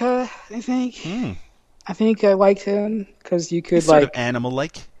 Blanca, I think. I think I liked him because you could He's sort of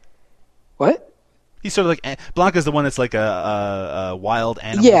animal-like. What? He's sort of like Blanca's the one that's like a wild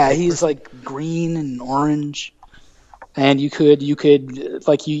animal. Yeah, he's like green and orange, and you could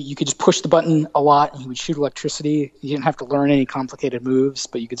just push the button a lot, and he would shoot electricity. You didn't have to learn any complicated moves,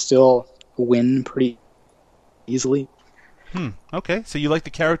 but you could still win pretty easily. Okay, so you like the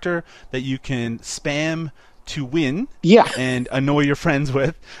character that you can spam to win, Yeah, and annoy your friends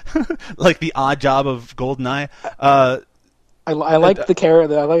with, like the odd job of GoldenEye. I like the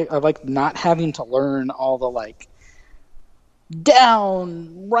character. I like not having to learn all the like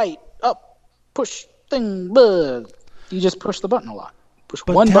down, right, up, push thing. Blah. You just push the button a lot. Push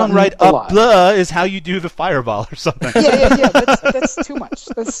But one down, button right, a up, lot. blah is how you do the fireball or something. Yeah. That's too much.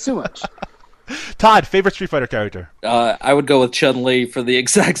 That's too much. Todd, favorite Street Fighter character? I would go with Chun-Li for the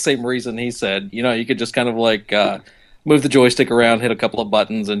exact same reason he said. You know, you could just kind of like move the joystick around, hit a couple of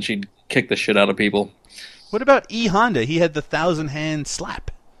buttons, and she'd kick the shit out of people. What about E Honda? He had the 1,000-hand slap.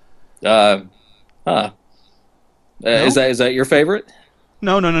 Is that your favorite?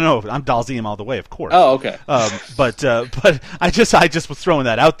 No. I'm Dalzium all the way, of course. Oh, okay. But I just was throwing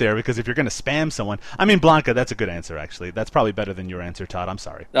that out there because if you're going to spam someone, I mean Blanca, that's a good answer actually. That's probably better than your answer, Todd. I'm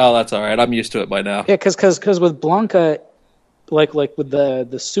sorry. Oh, that's all right. I'm used to it by now. Yeah, because with Blanca, like with the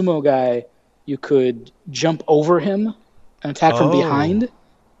sumo guy, you could jump over him and attack from behind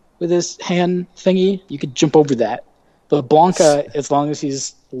with his hand thingy. You could jump over that. But Blanca, as long as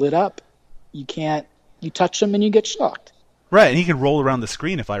he's lit up, you can't. You touch him and you get shocked. Right, and he can roll around the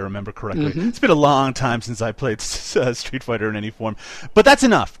screen if I remember correctly. Mm-hmm. It's been a long time since I played Street Fighter in any form. But that's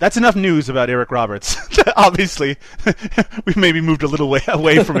enough. That's enough news about Eric Roberts. Obviously, we maybe moved a little way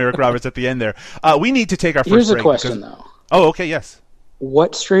away from Eric Roberts at the end there. We need to take our first Here's break. a question, though. Oh, okay, yes.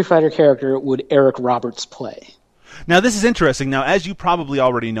 What Street Fighter character would Eric Roberts play? Now, this is interesting. Now, as you probably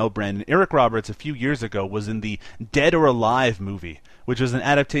already know, Brandon, Eric Roberts a few years ago was in the Dead or Alive movie, which was an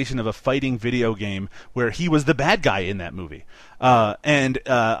adaptation of a fighting video game where he was the bad guy in that movie. And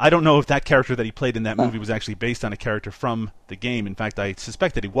I don't know if that character that he played in that movie was actually based on a character from the game. In fact, I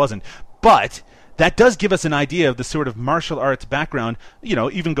suspect that he wasn't. But that does give us an idea of the sort of martial arts background, you know,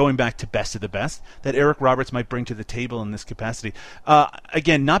 even going back to Best of the Best, that Eric Roberts might bring to the table in this capacity.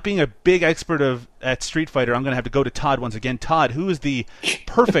 Again, not being a big expert at Street Fighter, I'm going to have to go to Todd once again. Todd, who is the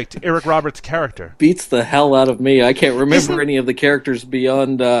perfect Eric Roberts character? Beats the hell out of me. I can't remember any of the characters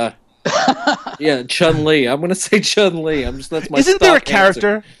beyond Chun-Li. I'm going to say Chun-Li. That's my Isn't there a stock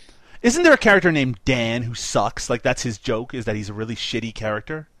character? answer. Isn't there a character named Dan who sucks? Like that's his joke, is that he's a really shitty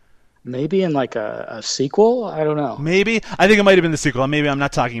character? Maybe in like a sequel? I don't know. Maybe. I think it might have been the sequel. Maybe I'm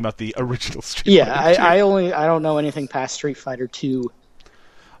not talking about the original Street Yeah, Fighter 2. I don't know anything past Street Fighter 2.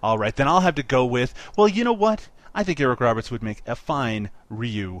 All right, then I'll have to go with, well, you know what? I think Eric Roberts would make a fine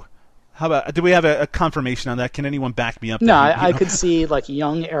Ryu. How about, do we have a confirmation on that? Can anyone back me up? No, that I could see like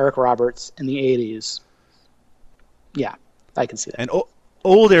young Eric Roberts in the 80s. Yeah, I can see that. And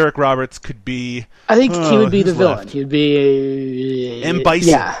old Eric Roberts could be... I think he would be the who's villain. left? He would be... M. Bison.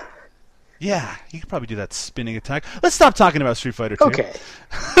 Yeah. Yeah, he could probably do that spinning attack. Let's stop talking about Street Fighter 2. Okay.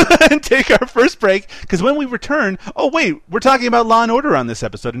 And take our first break, because when we return... Oh, wait, we're talking about Law & Order on this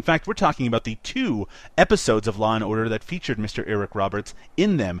episode. In fact, we're talking about the 2 episodes of Law & Order that featured Mr. Eric Roberts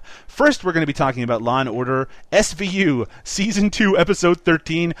in them. First, we're going to be talking about Law & Order SVU, Season 2, Episode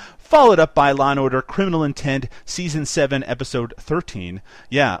 13, followed up by Law & Order Criminal Intent, Season 7, Episode 13.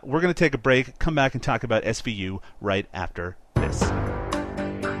 Yeah, we're going to take a break, come back and talk about SVU right after this.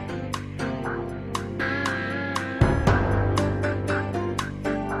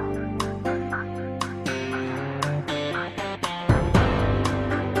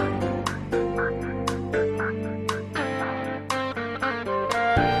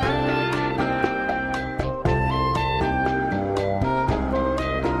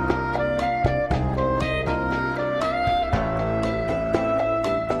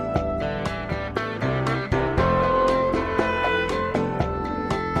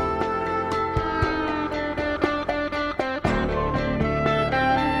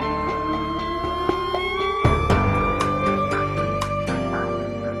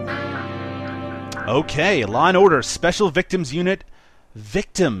 Okay, Law & Order Special Victims Unit,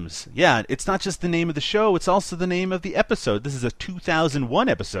 Victims. Yeah, it's not just the name of the show, it's also the name of the episode. This is a 2001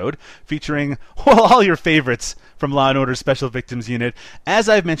 episode featuring, well, all your favorites from Law & Order Special Victims Unit. As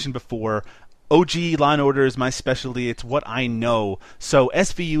I've mentioned before, OG Law & Order is my specialty. It's what I know. So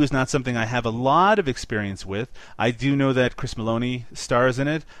SVU is not something I have a lot of experience with. I do know that Chris Maloney stars in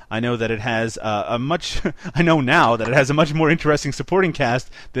it. I know that it has I know now that it has a much more interesting supporting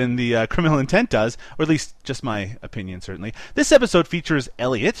cast than the Criminal Intent does, or at least just my opinion, certainly. This episode features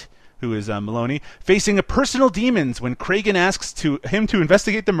Elliot, who is Maloney, facing a personal demons when Cragen asks him to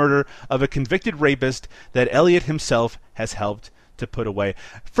investigate the murder of a convicted rapist that Elliot himself has helped to put away.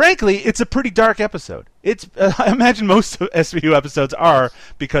 Frankly, it's a pretty dark episode. It's I imagine most SVU episodes are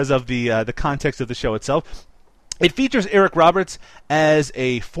because of the context of the show itself. It features Eric Roberts as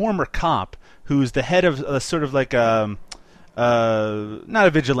a former cop who's the head of sort of like not a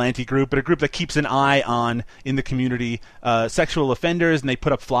vigilante group, but a group that keeps an eye on, in the community, sexual offenders, and they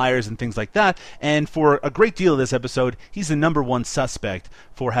put up flyers and things like that. And for a great deal of this episode, he's the number one suspect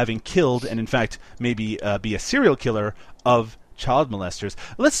for having killed, and in fact, maybe be a serial killer of child molesters.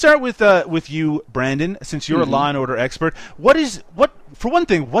 Let's start with you, Brandon, since you're a Law and Order expert. For one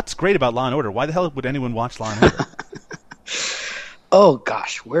thing, what's great about Law and Order? Why the hell would anyone watch Law and Order? Oh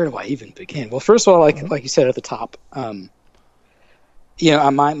gosh, where do I even begin? Well, first of all, like you said at the top, my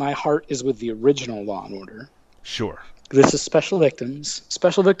heart is with the original Law and Order. Sure. This is Special Victims.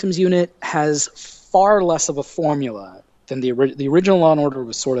 Special Victims Unit has far less of a formula than the original Law and Order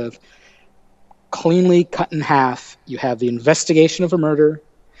was sort of cleanly cut in half. You have the investigation of a murder,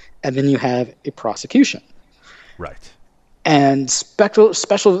 and then you have a prosecution. Right. And special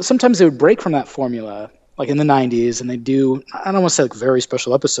sometimes they would break from that formula, like in the 90s, and they do, I don't want to say like very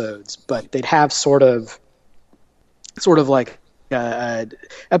special episodes, but they'd have sort of like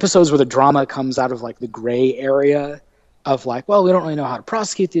episodes where the drama comes out of like the gray area of like, well, we don't really know how to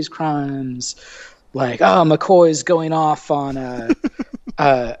prosecute these crimes. Like, McCoy's going off on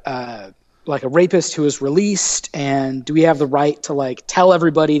like a rapist who is released, and do we have the right to like tell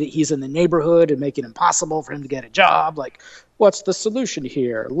everybody that he's in the neighborhood and make it impossible for him to get a job? Like, what's the solution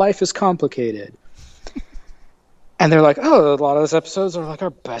here? Life is complicated. And they're like, oh, a lot of those episodes are like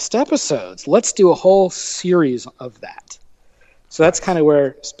our best episodes. Let's do a whole series of that. So that's kind of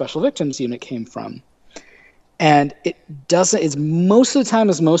where Special Victims Unit came from. And it's most of the time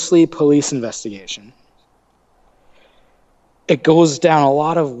is mostly police investigation. It goes down a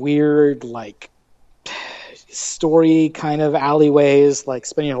lot of weird, like, story kind of alleyways, like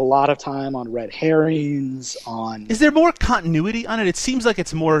spending a lot of time on red herrings. Is there more continuity on it? It seems like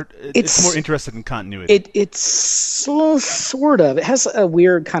it's more interested in continuity. It's sort of. It has a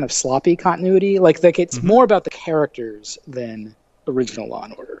weird kind of sloppy continuity. Like it's more about the characters than original Law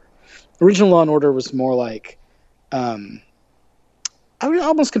and Order. Original Law and Order was more like, I would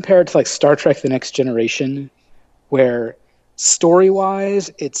almost compare it to like Star Trek: The Next Generation, where story-wise,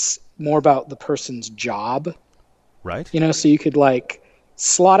 it's more about the person's job. Right. So you could like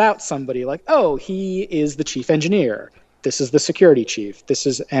slot out somebody like, oh, he is the chief engineer. This is the security chief.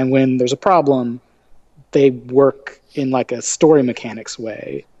 And when there's a problem, they work in like a story mechanics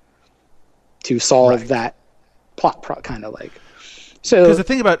way to solve that plot kind of like. So because the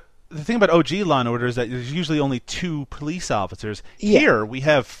thing about OG Law and Order is that there's usually only 2 police officers. Yeah. Here we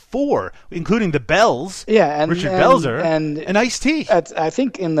have 4, including the Bells. Yeah, Richard Belzer and Ice-T. I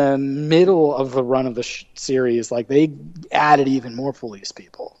think in the middle of the run of the series, like they added even more police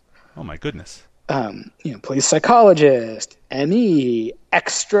people. Oh my goodness. Police psychologist, ME,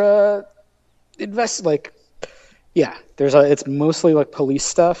 extra it's mostly like police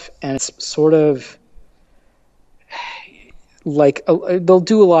stuff, and it's sort of like they'll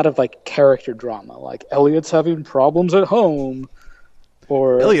do a lot of like character drama, like Elliot's having problems at home,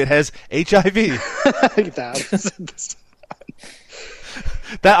 or Elliot has HIV.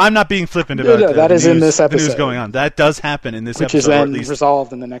 That I'm not being flippant about. No, that is in this episode. The news going on. That does happen in this which episode, is then or at least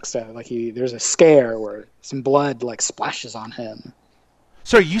resolved in the next. There's a scare where some blood like splashes on him.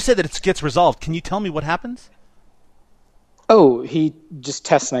 Sorry, you said that it gets resolved. Can you tell me what happens? Oh, he just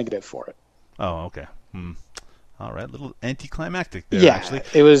tests negative for it. Oh, okay. All right, a little anticlimactic there, yeah, actually.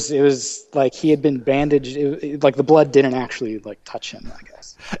 It was like he had been bandaged. Like the blood didn't actually like touch him, I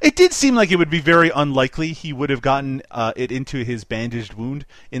guess. It did seem like it would be very unlikely he would have gotten it into his bandaged wound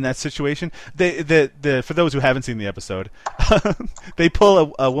in that situation. For those who haven't seen the episode, they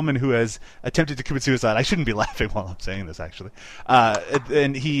pull a woman who has attempted to commit suicide. I shouldn't be laughing while I'm saying this, actually.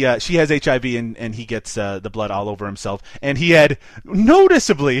 And she has HIV, and he gets the blood all over himself. And he had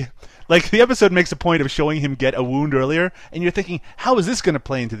noticeably... Like, the episode makes a point of showing him get a wound earlier, and you're thinking, how is this going to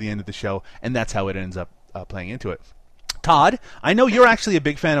play into the end of the show? And that's how it ends up playing into it. Todd, I know you're actually a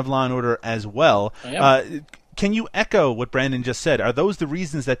big fan of Law and Order as well. I am. Can you echo what Brandon just said? Are those the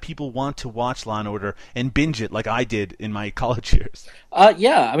reasons that people want to watch Law and Order and binge it like I did in my college years?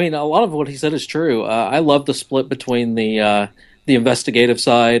 Yeah, I mean, a lot of what he said is true. I love the split between the investigative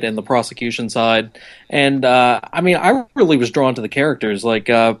side and the prosecution side, and I mean, I really was drawn to the characters. Like,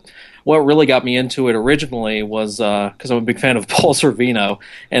 what really got me into it originally was because I'm a big fan of Paul Sorvino,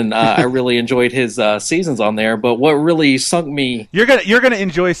 and I really enjoyed his seasons on there. But what really sunk me, you're gonna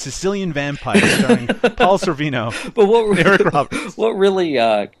enjoy Sicilian Vampire starring Paul Sorvino, but what Eric Roberts. What really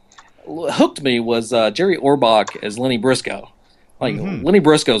hooked me was Jerry Orbach as Lenny Briscoe. Like, Lenny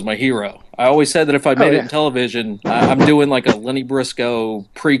Briscoe's my hero. I always said that if I made it in television, I'm doing like a Lenny Briscoe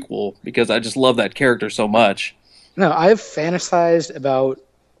prequel because I just love that character so much. No, I've fantasized about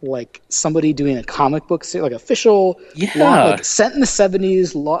like somebody doing a comic book series, like official, like set in the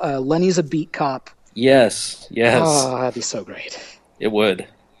 70s. Lenny's a beat cop. Yes. Oh, that'd be so great. It would.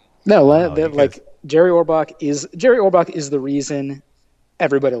 No, like Jerry Orbach is the reason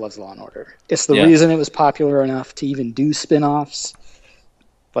everybody loves Law and Order. It's the reason it was popular enough to even do spin-offs.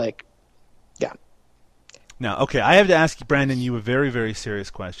 Like, yeah. Now, okay, I have to ask Brandon you a very, very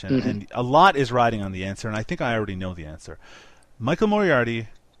serious question, and a lot is riding on the answer, and I think I already know the answer. Michael Moriarty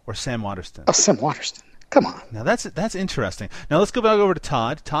or Sam Waterston? Oh, Sam Waterston. Come on. Now, that's interesting. Now, let's go back over to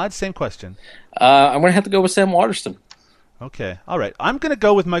Todd. Todd, same question. I'm going to have to go with Sam Waterston. Okay, all right. I'm going to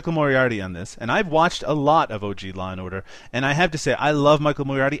go with Michael Moriarty on this, and I've watched a lot of OG Law & Order, and I have to say, I love Michael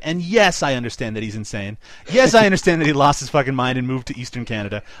Moriarty, and yes, I understand that he's insane. Yes, I understand that he lost his fucking mind and moved to Eastern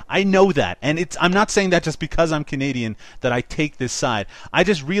Canada. I know that, and I'm not saying that just because I'm Canadian that I take this side. I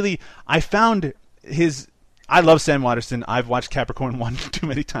found I love Sam Waterston. I've watched Capricorn 1 too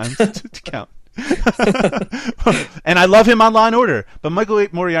many times to count. And I love him on Law & Order, but Michael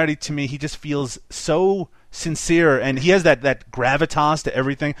Moriarty, to me, he just feels so sincere, and he has that gravitas to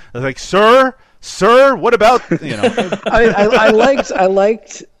everything. Like, sir, what about, you know? I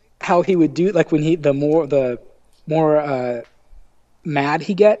liked how he would do, like, when the more mad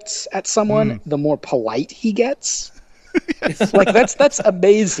he gets at someone, the more polite he gets. Like, that's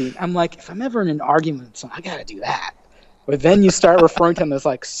amazing. I'm like, if I'm ever in an argument with someone, I gotta do that. But then you start referring to him as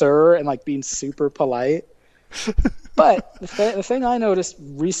like sir and like being super polite. But the thing I noticed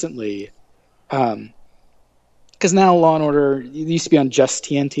recently, because now Law and Order, it used to be on just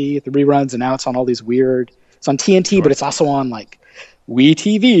TNT, the reruns, and now it's on all these weird. It's on TNT, but it's also on like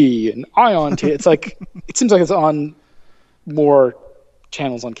WeTV and Ion TV. It's like it seems like it's on more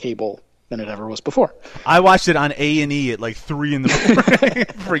channels on cable than it ever was before. I watched it on A&E at like 3 in the morning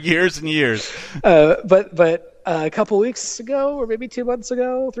for years and years. But a couple weeks ago, or maybe 2 months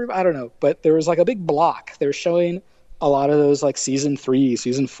ago, I don't know. But there was like a big block. They were showing a lot of those like season 3,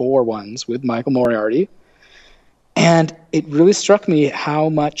 season 4 ones with Michael Moriarty. And it really struck me how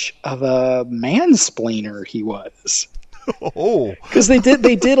much of a mansplainer he was. Oh, because they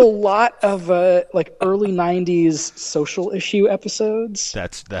did a lot of like early '90s social issue episodes.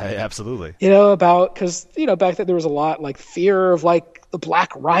 That's absolutely. You know, because back then there was a lot like fear of like the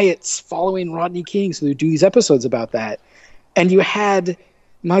Black Riots following Rodney King, so they do these episodes about that. And you had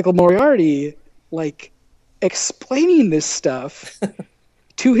Michael Moriarty like explaining this stuff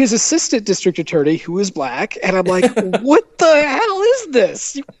to his assistant district attorney who is black, and I'm like, what the hell is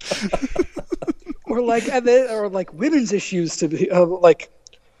this? Or like women's issues to be like,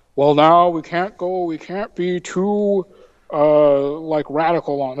 well, now we can't be too like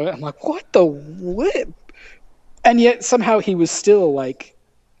radical on it. I'm like, what? And yet somehow he was still like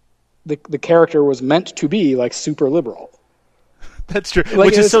the character was meant to be like super liberal. That's true,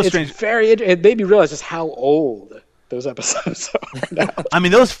 like, which is so strange. It made me realize just how old those episodes are now. I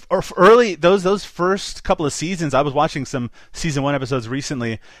mean, those first couple of seasons, I was watching some season 1 episodes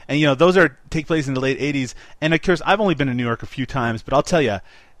recently, and those take place in the late 80s. And of course, I've only been to New York a few times, but I'll tell you,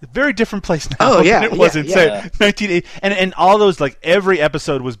 a very different place now than it was in say 1980. And all those, like, every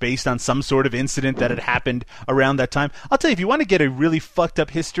episode was based on some sort of incident that had happened around that time. I'll tell you, if you want to get a really fucked up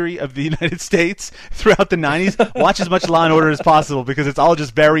history of the United States throughout the 90s, watch as much Law and Order as possible, because it's all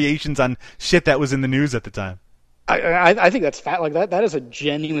just variations on shit that was in the news at the time. I think that's like that is a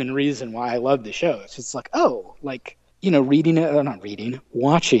genuine reason why I love the show. It's just like, watching.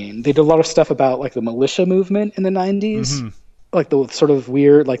 They did a lot of stuff about like the militia movement in the 90s, like the sort of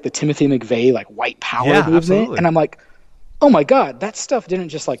weird, like the Timothy McVeigh, like white power movement. Absolutely. And I'm like, oh my God, that stuff didn't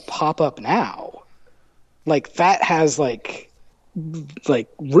just like pop up now. Like that has like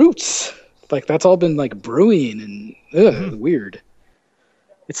roots. Like that's all been like brewing and weird.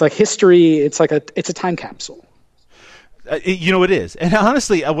 It's like history. It's a time capsule. You know, it is. And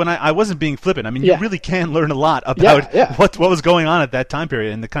honestly, when I wasn't being flippant, I mean, you Yeah. really can learn a lot about Yeah. what was going on at that time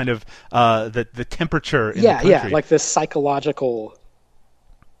period and the kind of the temperature in the country. like this psychological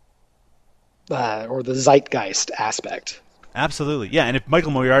or the zeitgeist aspect. Absolutely. Yeah, and if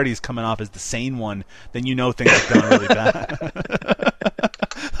Michael Moriarty is coming off as the sane one, then you know things have gone really bad.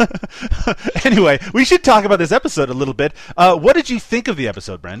 Anyway, we should talk about this episode a little bit. What did you think of the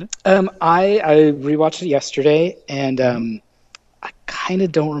episode, Brandon? I rewatched it yesterday, and I kind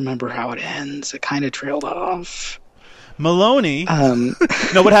of don't remember how it ends. It kind of trailed off. Maloney.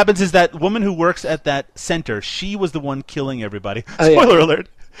 No, what happens is that woman who works at that center, she was the one killing everybody. Spoiler alert.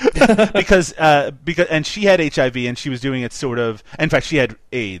 because and she had HIV and she was doing it sort of. In fact, she had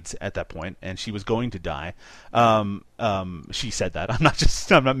AIDS at that point and she was going to die. She said that.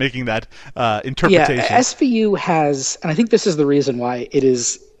 I'm not making that interpretation. Yeah, SVU has, and I think this is the reason why it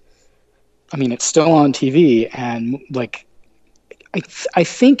is. I mean, it's still on TV, and like, I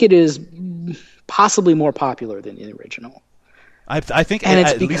think it is possibly more popular than the original. I think, and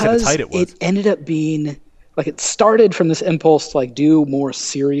it's at least at because its height, it was. It ended up being. Like, it started from this impulse to like do more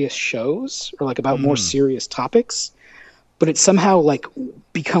serious shows or like about more serious topics, but it's somehow like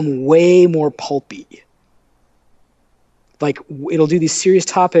become way more pulpy. Like, it'll do these serious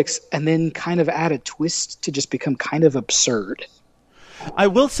topics and then kind of add a twist to just become kind of absurd. I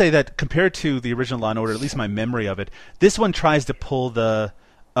will say that compared to the original Law and Order, at least my memory of it, this one tries to pull the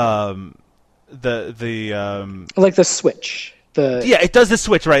like the switch. It does the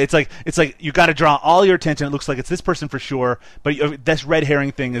switch, right? It's like you got to draw all your attention. It looks like it's this person for sure, but this red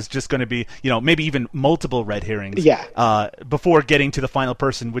herring thing is just going to be, maybe even multiple red herrings. Yeah. Before getting to the final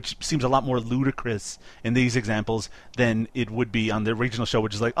person, which seems a lot more ludicrous in these examples than it would be on the original show,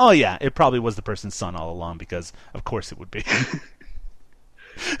 which is like, oh yeah, it probably was the person's son all along, because of course it would be.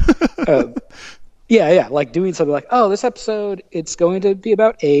 Yeah, like doing something like, oh, this episode, it's going to be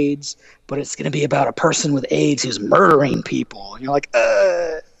about AIDS, but it's going to be about a person with AIDS who's murdering people. And you're like,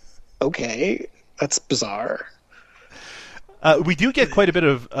 okay, that's bizarre. We do get quite a bit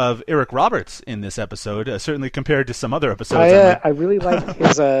of Eric Roberts in this episode, certainly compared to some other episodes. I really like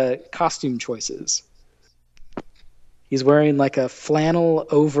his costume choices. He's wearing like a flannel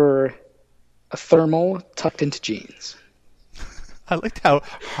over a thermal tucked into jeans. I liked how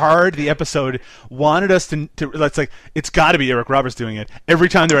hard the episode wanted us to it's like, it's got to be Eric Roberts doing it. Every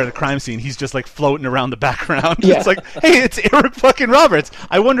time they're at a crime scene, he's just like floating around the background. Yeah. It's like, hey, it's Eric fucking Roberts.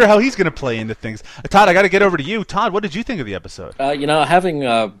 I wonder how he's going to play into things. Todd, I got to get over to you. Todd, what did you think of the episode?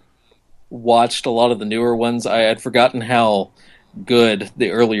 Having watched a lot of the newer ones, I had forgotten how good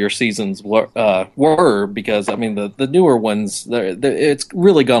the earlier seasons were because, I mean, the newer ones, it's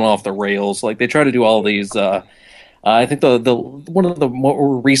really gone off the rails. Like, they try to do all these... I think the one of the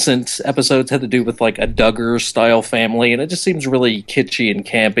more recent episodes had to do with like a Duggar style family, and it just seems really kitschy and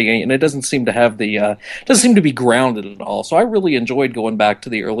campy, and it doesn't seem to have doesn't seem to be grounded at all. So I really enjoyed going back to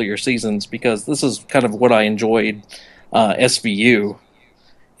the earlier seasons because this is kind of what I enjoyed SVU.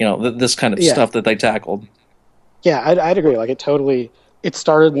 This kind of stuff that they tackled. Yeah, I'd agree. Like, it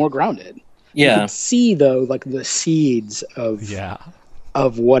started more grounded. Yeah, you could see though, like the seeds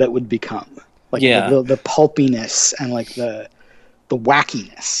of what it would become. Like the pulpiness and like the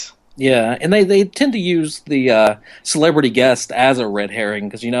wackiness. Yeah, and they tend to use the celebrity guest as a red herring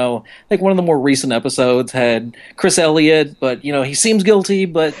because, like one of the more recent episodes had Chris Elliott, but, he seems guilty,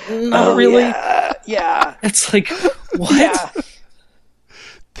 but not really. Yeah. It's like, what? Yeah.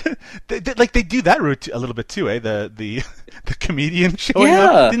 They do that route a little bit too, eh? The comedian showing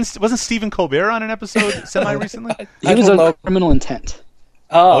up. Wasn't Stephen Colbert on an episode semi-recently? He was on Criminal Intent.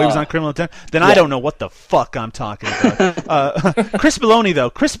 Oh, he was on Criminal Intent? Then I don't know what the fuck I'm talking about. Chris Maloney, though.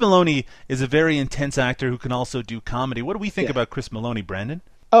 Chris Maloney is a very intense actor who can also do comedy. What do we think about Chris Maloney, Brandon?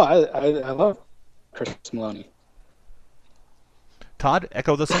 Oh, I love Chris Maloney. Todd,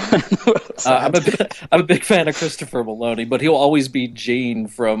 echo the same? I'm a big fan of Christopher Maloney, but he'll always be Gene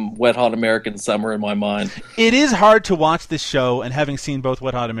from Wet Hot American Summer in my mind. It is hard to watch this show, and having seen both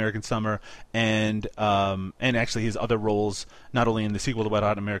Wet Hot American Summer and actually his other roles, not only in the sequel to Wet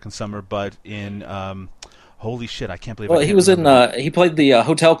Hot American Summer, but in holy shit, I can't believe. Well, he was remember. He played the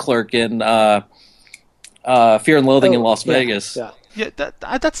hotel clerk in Fear and Loathing in Las Vegas. Yeah,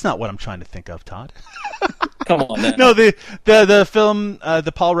 that's not what I'm trying to think of, Todd. Come on, man. No, the film,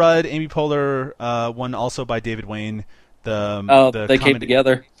 the Paul Rudd, Amy Poehler one, also by David Wayne. They came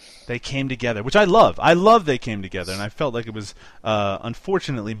together. They came together, which I love. I love They Came Together, and I felt like it was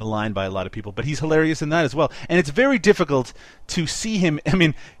unfortunately maligned by a lot of people. But he's hilarious in that as well, and it's very difficult to see him. I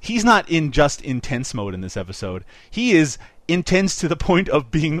mean, he's not in just intense mode in this episode. He is intense to the point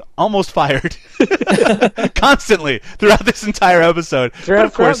of being almost fired constantly throughout this entire episode.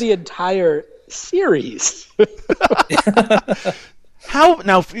 Throughout the entire series. How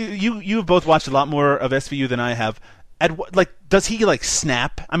now? You've both watched a lot more of SVU than I have. Does he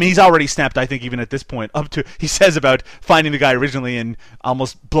snap? I mean, he's already snapped. I think even at this point, up to he says about finding the guy originally and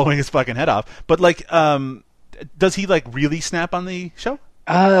almost blowing his fucking head off. But does he really snap on the show?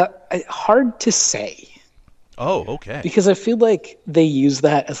 Hard to say. Oh, okay. Because I feel like they use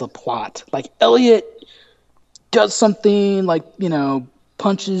that as a plot. Elliot does something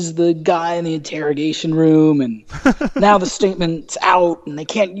punches the guy in the interrogation room, and now the statement's out, and they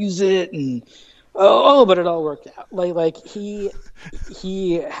can't use it, and but it all worked out.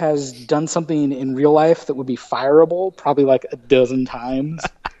 He has done something in real life that would be fireable probably a dozen times,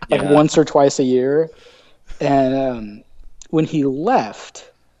 once or twice a year. And when he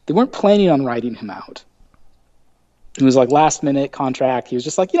left, they weren't planning on writing him out. It was last minute contract. He was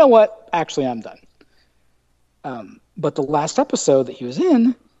just you know what? Actually, I'm done. But the last episode that he was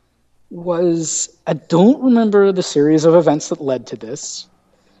in was, I don't remember the series of events that led to this,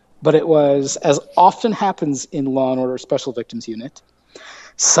 but it was, as often happens in Law & Order Special Victims Unit,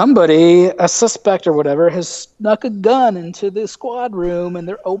 somebody, a suspect or whatever, has snuck a gun into the squad room and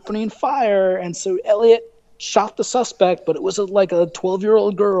they're opening fire. And so Elliot shot the suspect, but it was a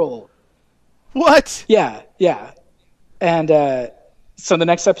 12-year-old girl. What? Yeah. And so the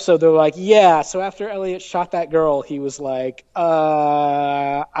next episode, they're so after Elliot shot that girl, he was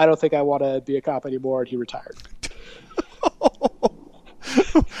I don't think I want to be a cop anymore, and he retired.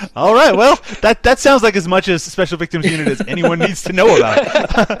 All right, well, that sounds like as much as Special Victims Unit as anyone needs to know about.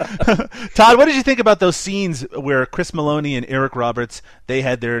 Todd, what did you think about those scenes where Chris Maloney and Eric Roberts, they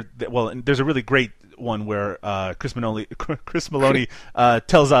had there's a really great one where Chris Maloney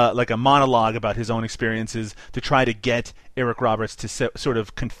tells a monologue about his own experiences to try to get Eric Roberts to sort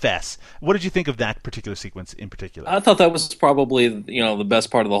of confess. What did you think of that particular sequence in particular? I thought that was probably the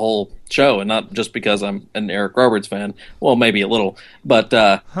best part of the whole show, and not just because I'm an Eric Roberts fan. Well, maybe a little, but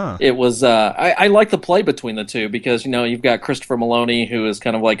it was. I like the play between the two because you've got Christopher Maloney, who is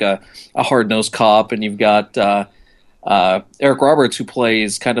kind of like a hard-nosed cop, and you've got Eric Roberts, who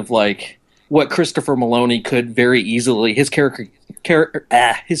plays kind of like what Christopher Maloney could very easily, his character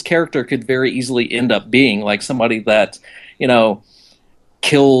could very easily end up being, somebody that,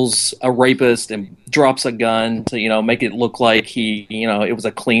 kills a rapist and drops a gun to, make it look like he, it was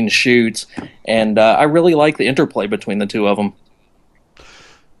a clean shoot. And I really like the interplay between the two of them.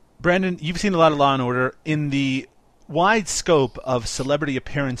 Brandon, you've seen a lot of Law & Order. In the wide scope of celebrity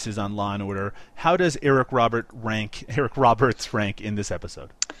appearances on Law & Order, how does Eric Roberts rank in this episode?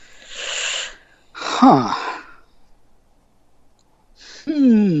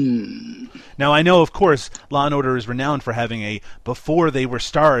 Now, I know, of course, Law & Order is renowned for having a before they were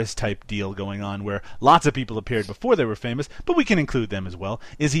stars type deal going on where lots of people appeared before they were famous, but we can include them as well.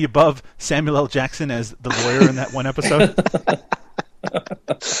 Is he above Samuel L. Jackson as the lawyer in that one episode?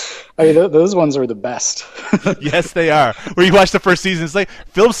 I mean, those ones are the best. Yes, they are. Where you watch the first season, it's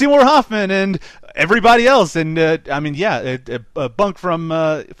Philip Seymour Hoffman and everybody else, and a Bunk from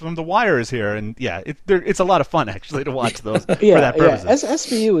The Wire is here, and it's a lot of fun actually to watch those for that purpose. Yeah.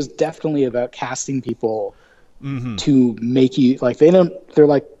 SVU is definitely about casting people to make you they're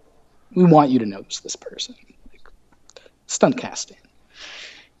like, we want you to notice this person, stunt casting.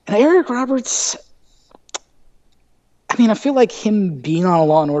 And Eric Roberts, I mean, I feel like him being on a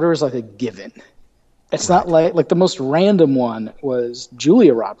Law & Order is a given. It's not like the most random one was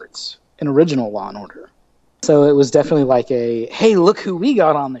Julia Roberts in original Law & Order. So it was definitely hey, look who we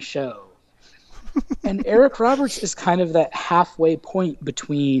got on the show. And Eric Roberts is kind of that halfway point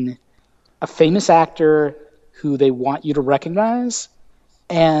between a famous actor who they want you to recognize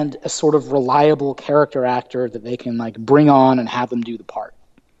and a sort of reliable character actor that they can bring on and have them do the part.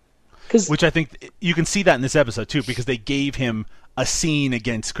 Which I think you can see that in this episode too, because they gave him a scene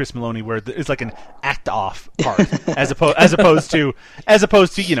against Chris Maloney where it's an act off part, as opposed to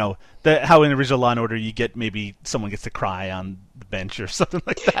how in original Law & Order you get maybe someone gets to cry on the bench or something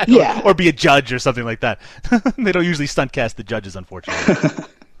like that, or be a judge or something like that. They don't usually stunt cast the judges, unfortunately.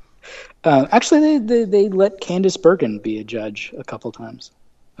 Actually, they let Candice Bergen be a judge a couple times.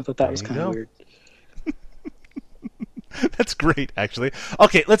 I thought that was kind of weird. That's great, actually.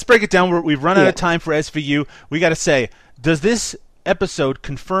 Okay, let's break it down. We've run out of time for SVU. We got to say, does this episode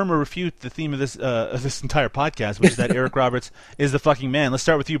confirm or refute the theme of this entire podcast, which is that Eric Roberts is the fucking man? Let's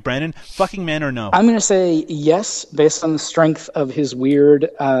start with you, Brandon. Fucking man or no? I'm going to say yes, based on the strength of his weird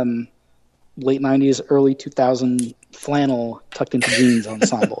late 90s, early 2000 flannel tucked into jeans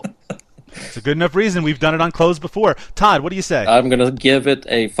ensemble. It's a good enough reason. We've done it on Close before. Todd, what do you say? I'm going to give it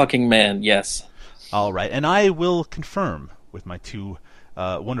a fucking man, yes. All right, and I will confirm with my two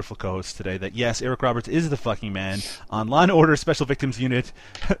wonderful co-hosts today that yes, Eric Roberts is the fucking man on Law & Order Special Victims Unit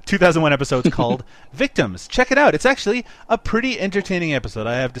 2001 episodes called Victims. Check it out. It's actually a pretty entertaining episode.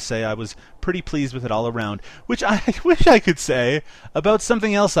 I have to say I was pretty pleased with it all around, which I wish I could say about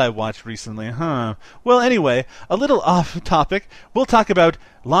something else I watched recently. Well, anyway, a little off topic. We'll talk about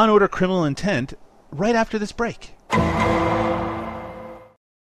Law & Order Criminal Intent right after this break.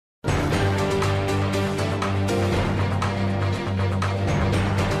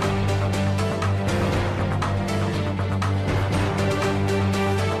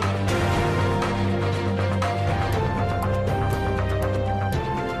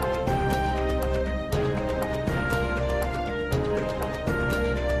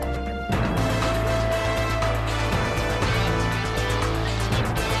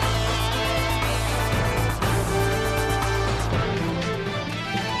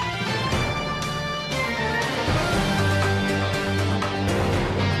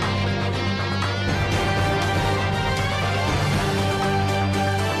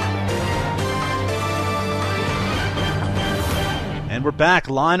 And we're back.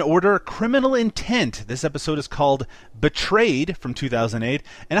 Law & Order Criminal Intent. This episode is called Betrayed from 2008.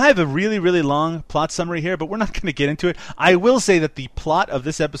 And I have a really, really long plot summary here, but we're not going to get into it. I will say that the plot of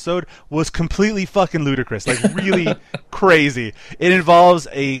this episode was completely fucking ludicrous. Like, really crazy. It involves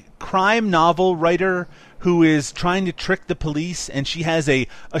a crime novel writer who is trying to trick the police, and she has a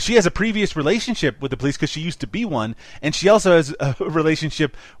previous relationship with the police because she used to be one, and she also has a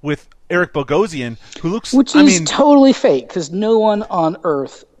relationship with Eric Bogosian, who looks... Which is totally fake, because no one on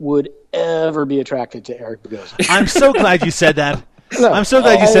Earth would ever be attracted to Eric Bogosian. I'm so glad you said that. I'm so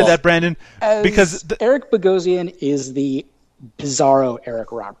glad you said that, Brandon, because... Eric Bogosian is the bizarro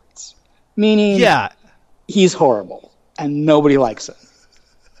Eric Roberts, meaning he's horrible, and nobody likes him.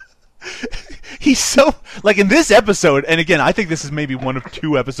 He's so, like, in this episode, and again, I think this is maybe one of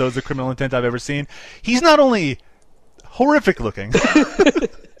two episodes of Criminal Intent I've ever seen, he's not only horrific looking,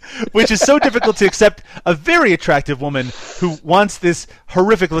 which is so difficult to accept a very attractive woman who wants this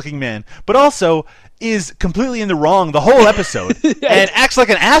horrific looking man, but also is completely in the wrong the whole episode and acts like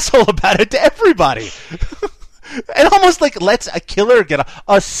an asshole about it to everybody. And almost like lets a killer get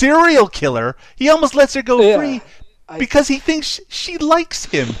a serial killer, he almost lets her go free because he thinks she likes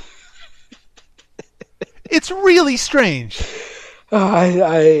him. It's really strange. Yeah,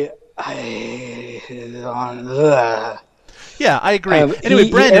 I agree.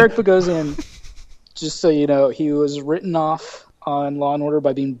 Anyway, Brandon... Eric Bogosian, just so you know, he was written off on Law & Order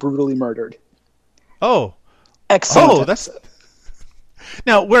by being brutally murdered. Oh. Excellent. That's...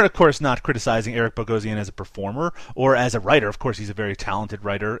 Now, we're, of course, not criticizing Eric Bogosian as a performer or as a writer. Of course, he's a very talented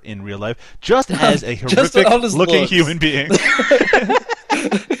writer in real life, just as a horrific-looking human being.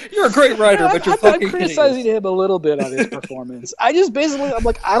 You're a great writer, but you're fucking I'm criticizing him a little bit on his performance. I'm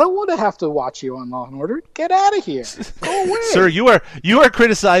like, I don't want to have to watch you on Law & Order. Get out of here. Go away. Sir, you are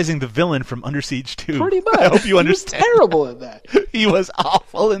criticizing the villain from Under Siege 2. Pretty much. I hope you understand. He was terrible at that. He was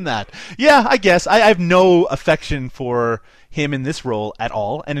awful in that. Yeah, I guess. I have no affection for him in this role at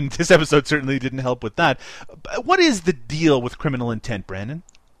all, and in this episode certainly didn't help with that. What is the deal with Criminal Intent, Brandon?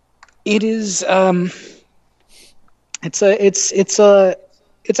 It is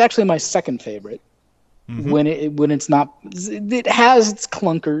it's actually my second favorite. Mm-hmm. When it's not, it has its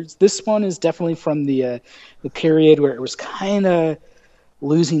clunkers. This one is definitely from the period where it was kind of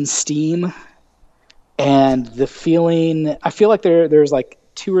losing steam, and the feeling. I feel like there's like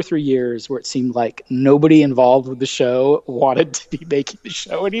 2 or 3 years where it seemed like nobody involved with the show wanted to be making the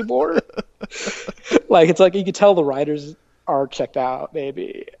show anymore. Like, it's like you could tell the writers are checked out,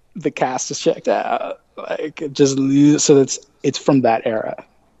 maybe the cast is checked out. Like, it just so it's from that era.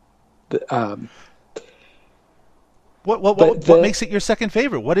 What makes it your second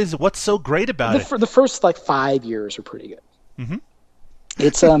favorite? What's so great about it? For the first like 5 years are pretty good. Mm-hmm.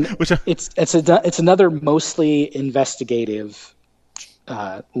 It's another mostly investigative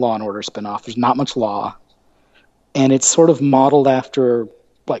Law and Order spinoff. There's not much law, and it's sort of modeled after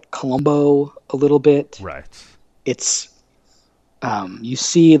like Columbo a little bit. Right. It's you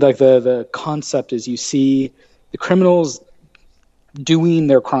see, like, the concept is you see the criminals doing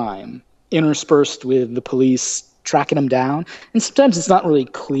their crime interspersed with the police tracking them down, and sometimes it's not really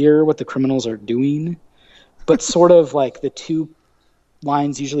clear what the criminals are doing, but sort of like the two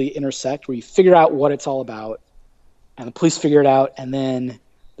lines usually intersect where you figure out what it's all about, and the police figure it out, and then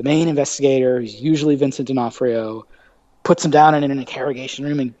the main investigator, who's usually Vincent D'Onofrio, puts him down in an interrogation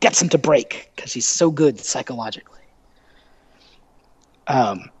room and gets him to break because he's so good psychologically.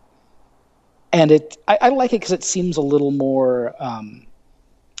 And I like it because it seems a little more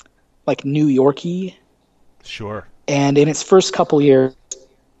like New York-y. Sure. And in its first couple years,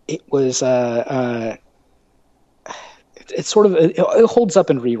 it was it's sort of it holds up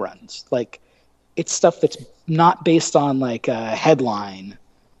in reruns. Like it's stuff that's not based on like a headline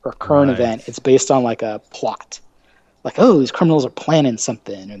or current event. It's based on like a plot. Like, oh, these criminals are planning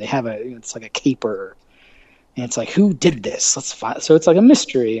something, or they have it's like a caper, and it's like, who did this? Let's find. So it's like a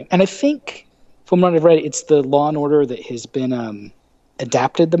mystery. And I think, from what I've read, it's the Law and Order that has been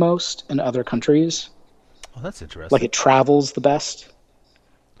adapted the most in other countries. Oh, that's interesting. Like it travels the best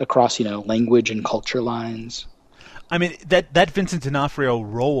across, language and culture lines. I mean, that Vincent D'Onofrio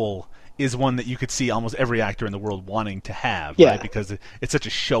role is one that you could see almost every actor in the world wanting to have, right? Because it's such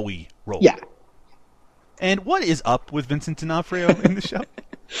a showy role. Yeah. And what is up with Vincent D'Onofrio in the show?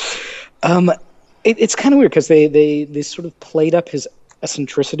 It's kind of weird because they sort of played up his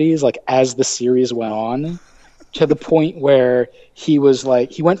eccentricities like as the series went on, to the point where he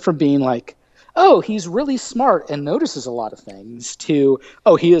went from being like, oh, he's really smart and notices a lot of things, to,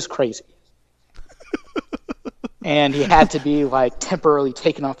 oh, he is crazy. And he had to be like temporarily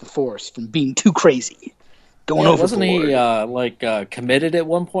taken off the force from being too crazy, going overboard. Wasn't he committed at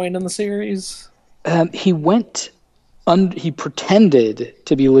one point in the series? He went. He pretended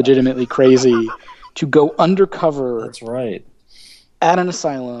to be legitimately crazy to go undercover. That's right. At an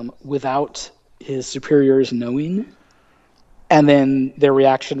asylum without his superiors knowing, and then their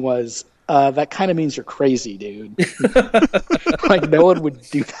reaction was, "That kind of means you're crazy, dude." Like no one would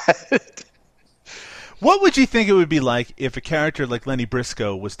do that. What would you think it would be like if a character like Lenny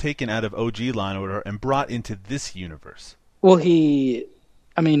Briscoe was taken out of OG Law & Order and brought into this universe? Well, he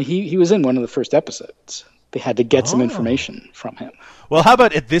was in one of the first episodes. They had to get some information from him. Well, how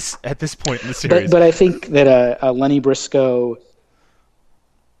about at this point in the series? But I think that Lenny Briscoe,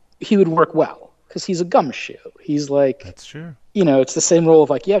 he would work well because he's a gumshoe. He's like, that's true. It's the same role of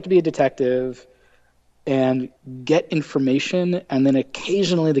like you have to be a detective and get information, and then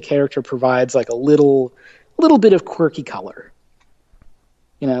occasionally the character provides like a little bit of quirky color.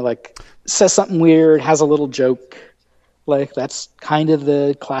 Like says something weird, has a little joke. Like that's kind of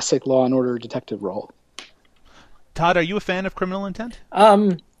the classic Law and Order detective role. Todd, are you a fan of Criminal Intent?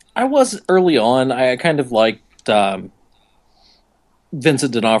 I was early on. I kind of liked Vincent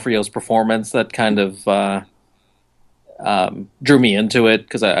D'Onofrio's performance. That kind of drew me into it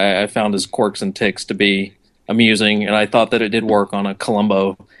because I found his quirks and tics to be amusing, and I thought that it did work on a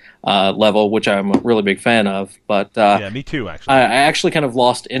Columbo level, which I'm a really big fan of. But yeah, me too, actually. I actually kind of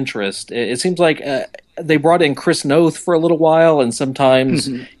lost interest. It seems like they brought in Chris Noth for a little while, and sometimes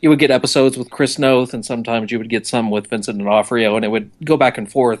you would get episodes with Chris Noth, and sometimes you would get some with Vincent D'Onofrio, and it would go back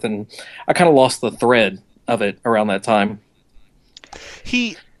and forth, and I kind of lost the thread of it around that time.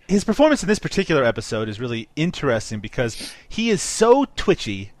 His performance in this particular episode is really interesting because he is so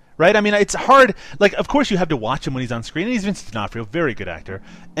twitchy, right? I mean, it's hard. Like, of course, you have to watch him when he's on screen. And he's Vincent D'Onofrio, very good actor,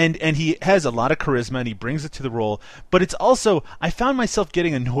 and he has a lot of charisma, and he brings it to the role. But it's also, I found myself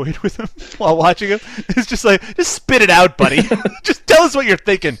getting annoyed with him while watching him. It's just like, just spit it out, buddy. Just tell us what you're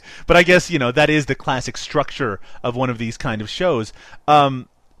thinking. But I guess that is the classic structure of one of these kind of shows.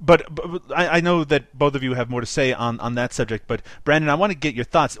 But I know that both of you have more to say on that subject. But Brandon, I want to get your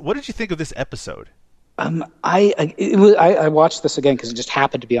thoughts. What did you think of this episode? I watched this again because it just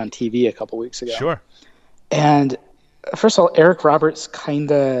happened to be on TV a couple weeks ago. Sure. And first of all, Eric Roberts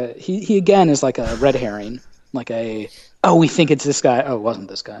he again is like a red herring, like we think it's this guy. Oh, it wasn't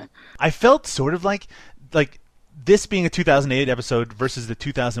this guy. I felt sort of like this being a 2008 episode versus the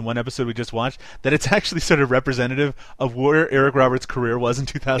 2001 episode we just watched, that it's actually sort of representative of where Eric Roberts' career was in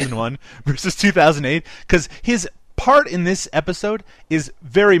 2001 versus 2008, because his part in this episode is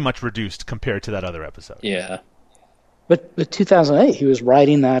very much reduced compared to that other episode. Yeah. But 2008, he was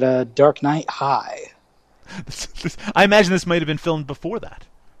riding that Dark Knight high. I imagine this might have been filmed before that,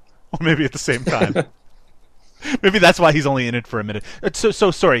 or maybe at the same time. Maybe that's why he's only in it for a minute.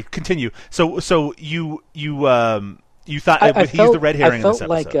 So sorry. Continue. So you thought he's the red herring in this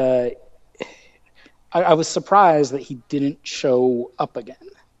episode. I felt like I was surprised that he didn't show up again.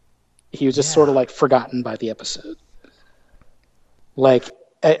 He was just sort of like forgotten by the episode. Like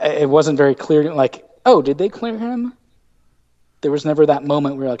it wasn't very clear. Like, oh, did they clear him? There was never that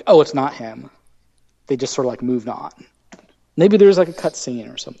moment where you're like, oh, it's not him. They just sort of like moved on. Maybe there's like a cut scene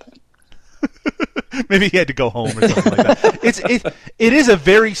or something. Maybe he had to go home or something like that. It is a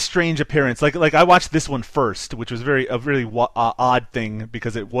very strange appearance. Like I watched this one first, which was a really odd thing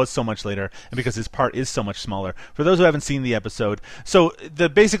because it was so much later and because his part is so much smaller. For those who haven't seen the episode, so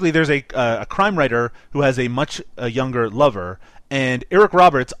basically there's a crime writer who has a much younger lover, And Eric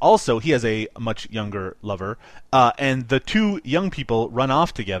Roberts also, he has a much younger lover, and the two young people run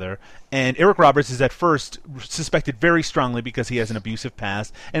off together. And Eric Roberts is at first suspected very strongly because he has an abusive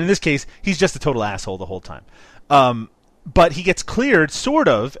past, and in this case, he's just a total asshole the whole time. But he gets cleared, sort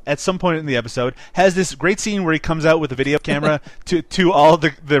of, at some point in the episode, has this great scene where he comes out with a video camera to all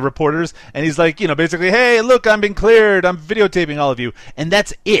the reporters, and he's like, basically, hey, look, I'm being cleared, I'm videotaping all of you, and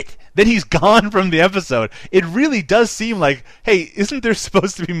that's it. Then he's gone from the episode. It really does seem like, hey, isn't there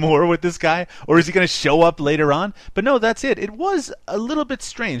supposed to be more with this guy? Or is he going to show up later on? But no, that's it. It was a little bit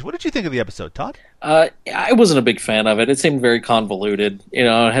strange. What did you think of the episode, Todd? I wasn't a big fan of it. It seemed very convoluted. It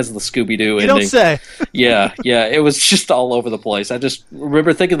has the Scooby-Doo ending. You don't say. Yeah. It was just all over the place. I just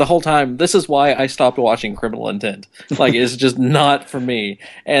remember thinking the whole time, this is why I stopped watching Criminal Intent. Like, it's just not for me.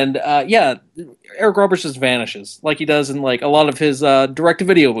 And, Eric Roberts just vanishes, like he does in like a lot of his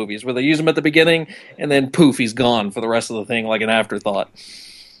direct-to-video movies, where they use him at the beginning, and then poof, he's gone for the rest of the thing, like an afterthought.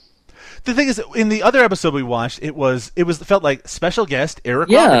 The thing is, in the other episode we watched, it felt like special guest Eric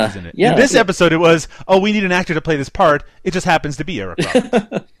Roberts is in it. Yeah. In this episode, it was, we need an actor to play this part. It just happens to be Eric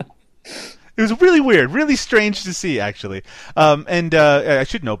Roberts. It was really weird, really strange to see, actually. I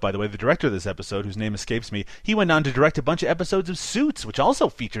should note, by the way, the director of this episode, whose name escapes me, he went on to direct a bunch of episodes of Suits, which also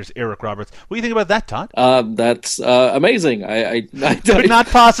features Eric Roberts. What do you think about that, Todd? That's amazing. I could not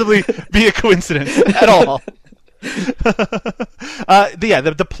possibly be a coincidence at all. The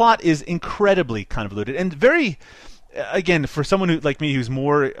plot is incredibly convoluted and very. Again, for someone who like me, who's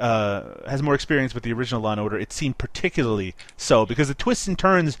has more experience with the original Law and Order, it seemed particularly so because the twists and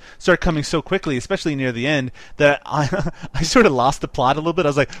turns start coming so quickly, especially near the end, that I sort of lost the plot a little bit. I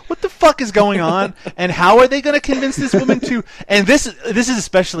was like, "What the fuck is going on? And how are they going to convince this woman to?" And this is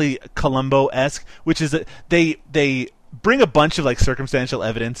especially Columbo-esque, which is that they bring a bunch of like circumstantial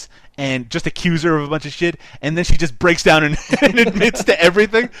evidence and just accuse her of a bunch of shit, and then she just breaks down and admits to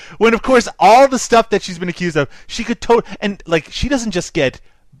everything. When of course all the stuff that she's been accused of, she could and like she doesn't just get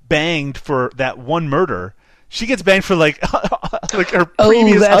banged for that one murder. She gets banged for like her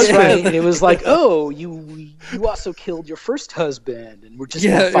previous husband. Right. It was like, you also killed your first husband, and we're just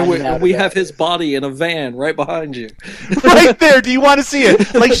finding out. We have his body in a van right behind you. Right there. Do you want to see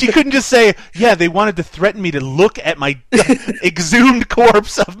it? Like she couldn't just say, "Yeah, they wanted to threaten me to look at my exhumed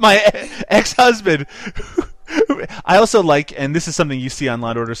corpse of my ex-husband." I also like, and this is something you see on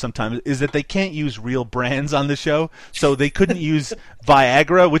Law & Order sometimes, is that they can't use real brands on the show, so they couldn't use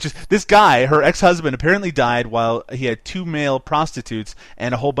Viagra, which is, this guy, her ex-husband, apparently died while he had 2 male prostitutes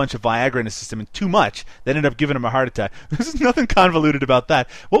and a whole bunch of Viagra in his system, and too much, that ended up giving him a heart attack. There's nothing convoluted about that.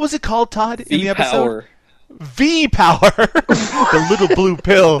 What was it called, Todd, in the episode? V-Power. The little blue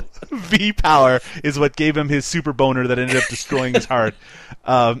pill. V-Power is what gave him his super boner that ended up destroying his heart.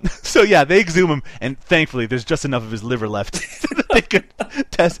 So yeah, they exhume him, and thankfully there's just enough of his liver left that they could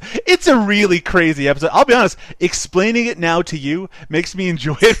test. It's a really crazy episode. I'll be honest, explaining it now to you makes me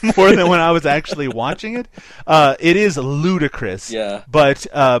enjoy it more than when I was actually watching it. It is ludicrous. Yeah. But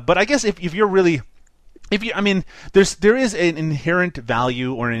I guess if you're really... there is an inherent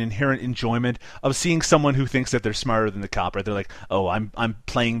value or an inherent enjoyment of seeing someone who thinks that they're smarter than the cop, right? They're like, "Oh, I'm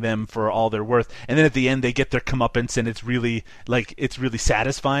playing them for all they're worth," and then at the end they get their comeuppance, and it's really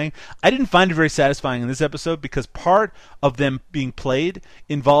satisfying. I didn't find it very satisfying in this episode because part of them being played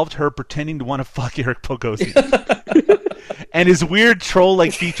involved her pretending to want to fuck Eric Bogosian, and his weird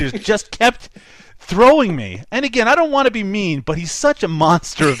troll-like features just kept throwing me. And again, I don't want to be mean, but he's such a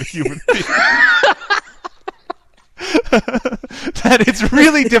monster of a human being. That it's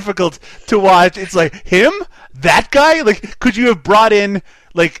really difficult to watch. It's like, him? That guy? Like, could you have brought in,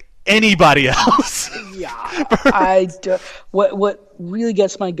 like, anybody else? Yeah. What really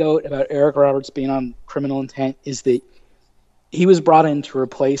gets my goat about Eric Roberts being on Criminal Intent is that he was brought in to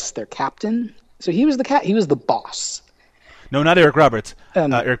replace their captain. So he was he was the boss. No, not Eric Roberts.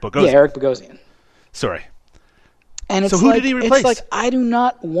 Eric Bogosian. Yeah, Eric Bogosian. Sorry. And it's so who did he replace? It's like, I do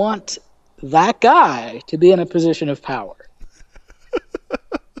not want that guy to be in a position of power.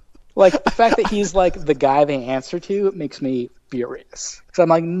 Like, the fact that he's like the guy they answer to makes me furious. Because I'm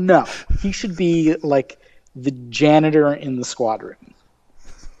like, no, he should be like the janitor in the squadron.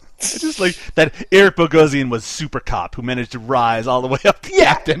 It's just like that Eric Bogosian was super cop who managed to rise all the way up to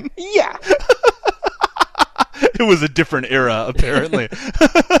captain. Yeah. It was a different era, apparently.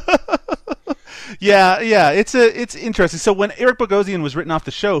 Yeah, it's interesting. So when Eric Bogosian was written off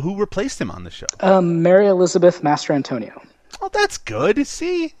the show, who replaced him on the show? Mary Elizabeth Mastrantonio. Oh, that's good.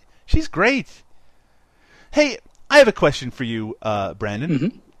 See, she's great. Hey, I have a question for you, Brandon.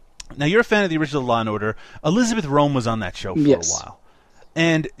 Mm-hmm. Now, you're a fan of the original Law & Order. Elizabeth Rome was on that show for a while.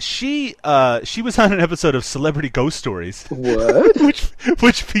 and she was on an episode of Celebrity Ghost Stories. What?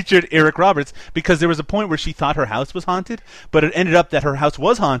 which featured Eric Roberts, because there was a point where she thought her house was haunted, but it ended up that her house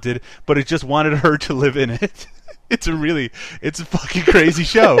was haunted, but it just wanted her to live in it. It's a fucking crazy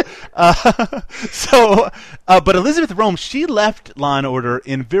show. But Elizabeth Rome, she left Law and Order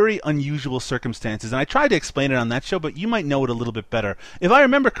in very unusual circumstances, and I tried to explain it on that show, but you might know it a little bit better. If I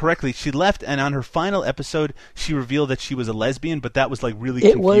remember correctly, she left, and on her final episode, she revealed that she was a lesbian, but that was like really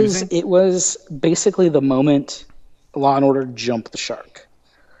confusing. It was basically the moment Law and Order jumped the shark.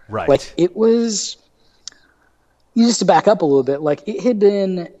 Right. Like, it was, just to back up a little bit, like, it had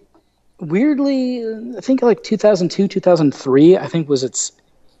been weirdly, I think like 2002, 2003, I think was its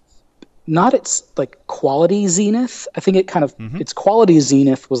like quality zenith. I think it kind of, its quality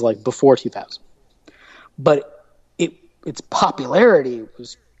zenith was like before 2000. But its popularity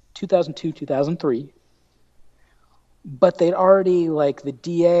was 2002, 2003. But they'd already, like, the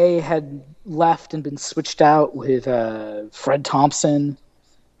DA had left and been switched out with Fred Thompson,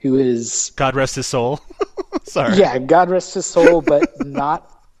 who is... God rest his soul. Sorry. Yeah, God rest his soul, but not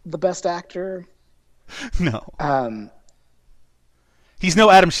the best actor. No. He's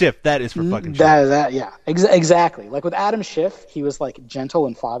no Adam Schiff. That is for fucking sure. Yeah, exactly. Like with Adam Schiff, he was like gentle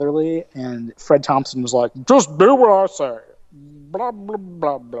and fatherly, and Fred Thompson was like, just do what I say. Blah, blah,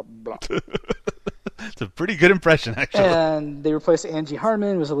 blah, blah, blah. It's a pretty good impression, actually. And they replaced Angie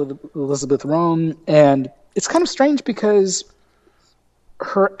Harmon with Elizabeth Rome, and it's kind of strange because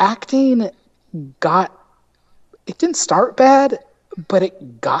her acting it didn't start bad, but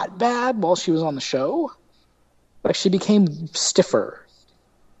it got bad while she was on the show. Like, she became stiffer.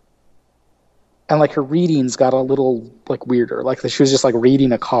 And, like, her readings got a little, like, weirder. Like, she was just, like,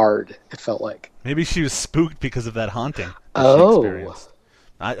 reading a card, it felt like. Maybe she was spooked because of that haunting that she experienced.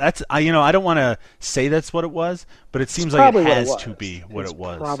 I don't want to say that's what it was, but it seems like it has to be what it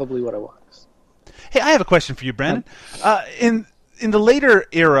was. Probably what it was. Hey, I have a question for you, Brandon. In the later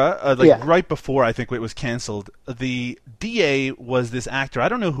era, right before I think it was canceled, the DA was this actor. I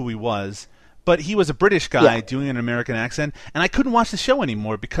don't know who he was, but he was a British guy doing an American accent, and I couldn't watch the show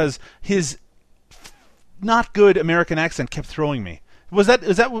anymore because his not good American accent kept throwing me. Was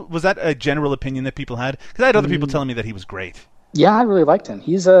that a general opinion that people had? Because I had other people telling me that he was great. Yeah, I really liked him.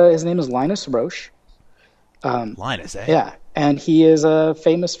 His name is Linus Roche. Linus, eh? Yeah, and he is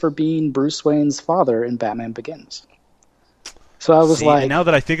famous for being Bruce Wayne's father in Batman Begins. So I was like... now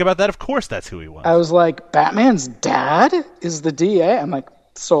that I think about that, of course that's who he was. I was like, Batman's dad is the DA? I'm like,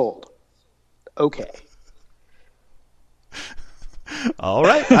 sold. Okay. All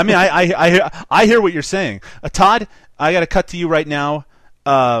right. I mean, I hear what you're saying. Todd, I got to cut to you right now.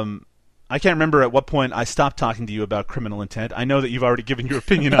 I can't remember at what point I stopped talking to you about Criminal Intent. I know that you've already given your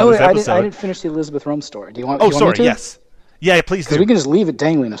opinion on this episode. I didn't finish the Elizabeth Rome story. Do you want? Yes. Yeah, please do. Because we can just leave it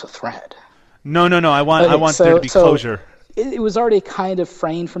dangling as a thread. No. I want there to be closure. It was already kind of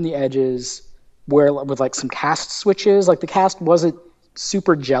framed from the edges, with like some cast switches. Like the cast wasn't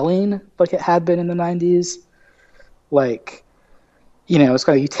super gelling like it had been in the 90s. Like, it's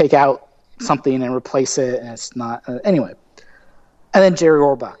kind of you take out something and replace it, and it's not anyway. And then Jerry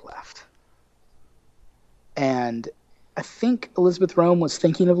Orbach left. And I think Elizabeth Rome was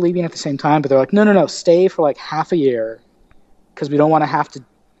thinking of leaving at the same time, but they're like, no, stay for like half a year because we don't want to have to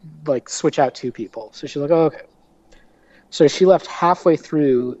like switch out two people. So she's like, oh, okay. So she left halfway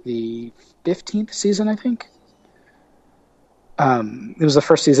through the 15th season, I think. It was the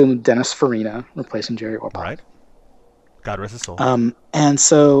first season with Dennis Farina replacing Jerry Orbach. Right. God rest his soul. And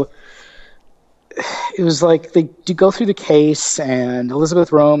so it was like they do go through the case, and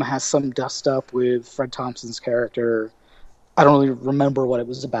Elizabeth Rome has some dust up with Fred Thompson's character. I don't really remember what it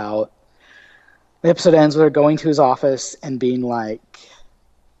was about. The episode ends with her going to his office and being like,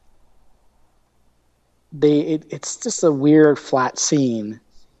 it's just a weird flat scene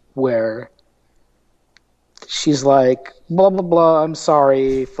where she's like, blah, blah, blah, I'm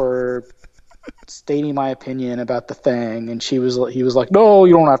sorry for stating my opinion about the thing. And he was like, no,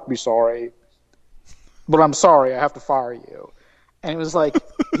 you don't have to be sorry. But I'm sorry, I have to fire you. And it was like,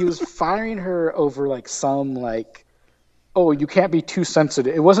 he was firing her over like some like, oh, you can't be too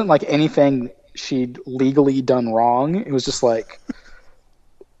sensitive. It wasn't like anything she'd legally done wrong. It was just like,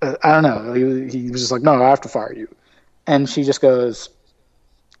 I don't know. He was just like, no, I have to fire you. And she just goes,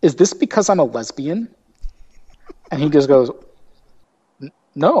 is this because I'm a lesbian? And he just goes,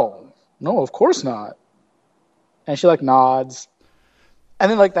 no, of course not. And she like nods.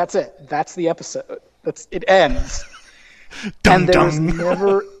 And then like, that's it. That's the episode. It ends. And there's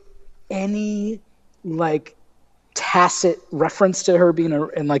never any like tacit reference to her being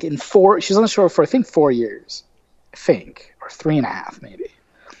she's on the show for I think 4 years. I think. or 3.5 maybe.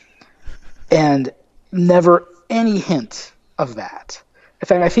 And never any hint of that. In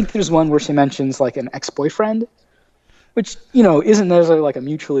fact, I think there's one where she mentions like an ex-boyfriend, which, isn't necessarily like a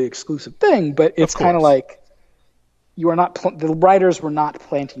mutually exclusive thing, but it's kind of like the writers were not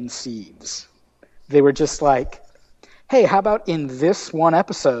planting seeds. They were just like, hey, how about in this one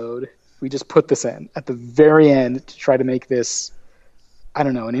episode, we just put this in at the very end to try to make this, I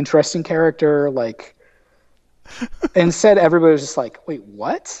don't know, an interesting character. Like, instead, everybody was just like, wait,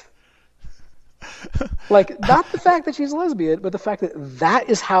 what? Like, not the fact that she's a lesbian, but the fact that that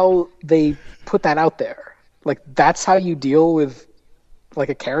is how they put that out there. Like, that's how you deal with, like,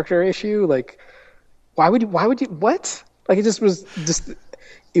 a character issue. Like, why would you, what? Like,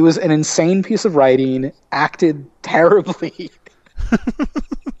 it was an insane piece of writing, acted terribly.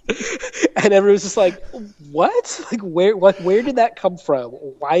 And everyone's just like, what? Like, where did that come from?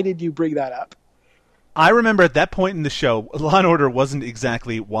 Why did you bring that up? I remember at that point in the show, Law and Order wasn't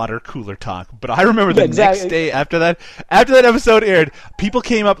exactly water cooler talk, but I remember the next day after that episode aired, people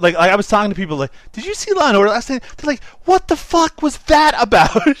came up, like I was talking to people like, did you see Law and Order last night? They're like, what the fuck was that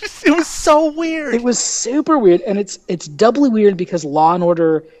about? It was so weird. It was super weird, and it's doubly weird because Law and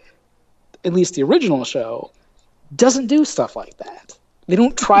Order, at least the original show, doesn't do stuff like that. They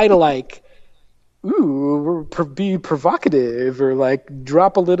don't try to like, be provocative or like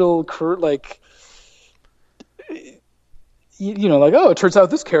drop a little like, like, oh, it turns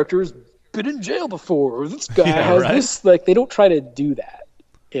out this character has been in jail before, or this guy has this. Like, they don't try to do that.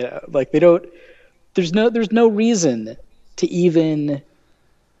 Like, they don't. There's no reason to even.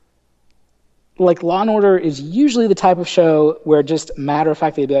 Like, Law and Order is usually the type of show where just matter of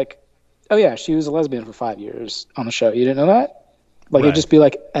fact they'd be like, oh yeah, she was a lesbian for 5 years on the show. You didn't know that? Like, it'd just be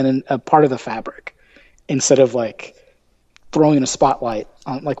like a part of the fabric, instead of like throwing a spotlight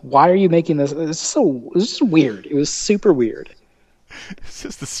on, like, why are you making this? It was just weird. It was super weird. It's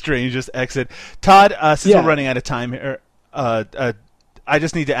just the strangest exit. Todd, since we're running out of time here, I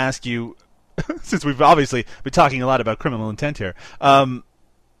just need to ask you, since we've obviously been talking a lot about Criminal Intent here,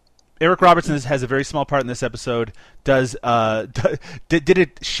 Eric Robertson has a very small part in this episode. Did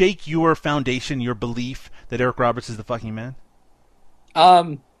it shake your foundation, your belief that Eric Roberts is the fucking man?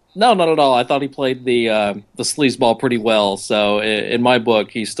 No, not at all. I thought he played the sleazeball pretty well. So in my book,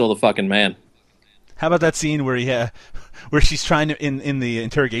 he's still the fucking man. How about that scene where she's trying to in the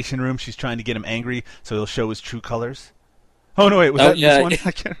interrogation room, she's trying to get him angry so he'll show his true colors? Oh no, wait, was that this one?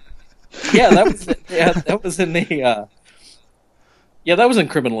 I can't... that was in the. That was in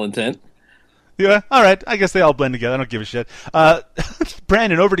Criminal Intent. Yeah, all right. I guess they all blend together. I don't give a shit.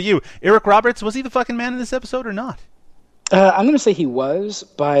 Brandon, over to you. Eric Roberts, was he the fucking man in this episode or not? I'm going to say he was,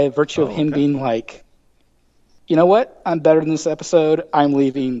 by virtue of him being like, you know what? I'm better than this episode. I'm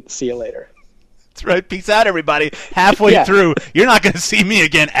leaving. See you later. That's right. Peace out, everybody. Halfway through, you're not going to see me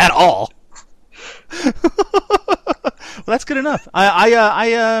again at all. Well, that's good enough.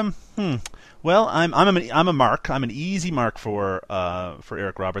 Well, I'm a mark. I'm an easy mark for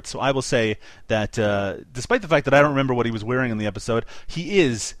Eric Roberts. So I will say that despite the fact that I don't remember what he was wearing in the episode, he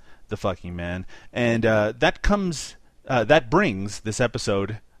is the fucking man, and that brings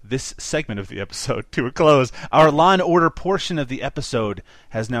this segment of the episode to a close. Our Law and Order portion of the episode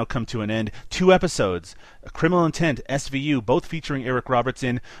has now come to an end. 2 episodes, Criminal Intent, SVU, both featuring Eric Roberts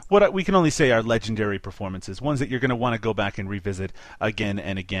in what we can only say are legendary performances, ones that you're going to want to go back and revisit again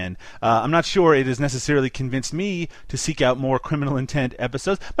and again. I'm not sure it has necessarily convinced me to seek out more Criminal Intent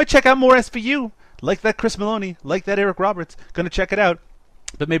episodes. Might check out more SVU, like that Chris Maloney, like that Eric Roberts. Going to check it out.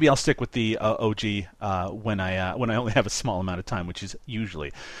 But maybe I'll stick with the OG when I only have a small amount of time, which is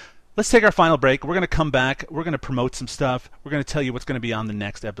usually. Let's take our final break. We're going to come back. We're going to promote some stuff. We're going to tell you what's going to be on the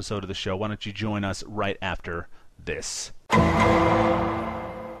next episode of the show. Why don't you join us right after this?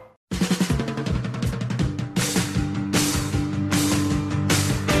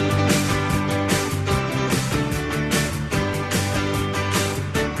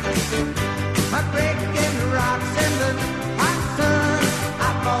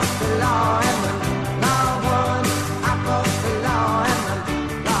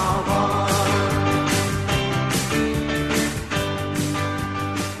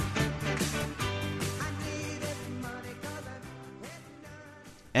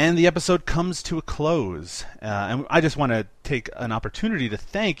 And the episode comes to a close. And I just want to take an opportunity to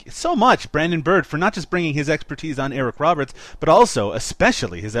thank so much Brandon Bird for not just bringing his expertise on Eric Roberts, but also,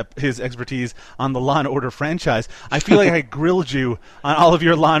 especially, his expertise on the Law and Order franchise. I feel like I grilled you on all of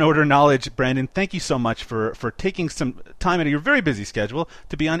your Law and Order knowledge, Brandon. Thank you so much for taking some time out of your very busy schedule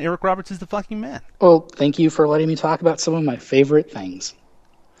to be on Eric Roberts is the fucking man. Well, thank you for letting me talk about some of my favorite things.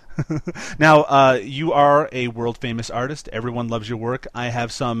 Now, you are a world-famous artist. Everyone loves your work. I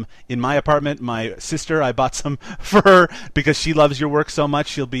have some in my apartment. My sister, I bought some for her because she loves your work so much.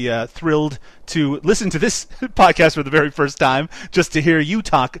 She'll be thrilled to listen to this podcast for the very first time, just to hear you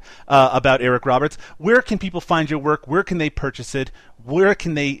talk about Eric Roberts. Where can people find your work? Where can they purchase it? Where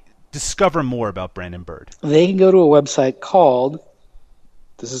can they discover more about Brandon Bird? They can go to a website called,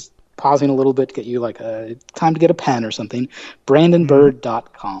 this is pausing a little bit to get you like a time to get a pen or something,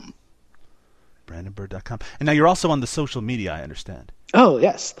 brandonbird.com. brandonbird.com. And now you're also on the social media, I understand. Oh,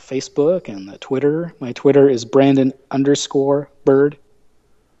 yes, the Facebook and the Twitter. My Twitter is Brandon_Bird.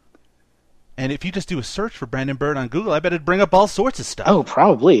 And if you just do a search for Brandon Bird on Google, I bet it'd bring up all sorts of stuff. Oh,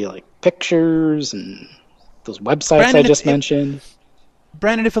 probably, like pictures and those websites Brandon, I just mentioned.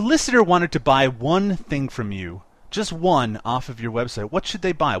 Brandon, if a listener wanted to buy one thing from you, just one off of your website, what should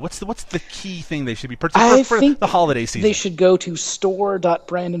they buy? What's the key thing they should be purchasing for the holiday season? They should go to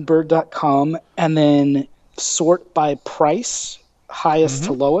store.brandonbird.com and then sort by price, highest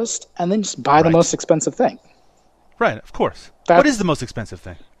to lowest, and then just buy the most expensive thing. Right, of course. What is the most expensive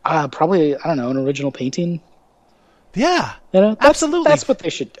thing? Probably, I don't know, an original painting. Yeah, absolutely. That's what they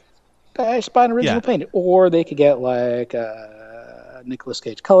should do. They should buy an original painting. Or they could get like Nicolas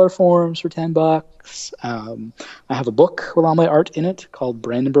Cage color forms for $10. I have a book with all my art in it called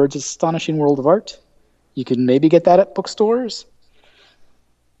Brandon Bird's Astonishing World of Art. You can maybe get that at bookstores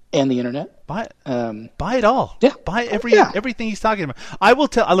and the internet. Buy it all. Yeah. Buy everything he's talking about. I will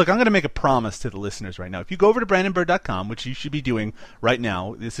tell. Look, I'm going to make a promise to the listeners right now. If you go over to brandonbird.com, which you should be doing right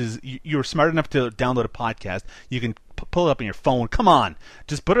now, you're smart enough to download a podcast. You can pull it up on your phone. Come on,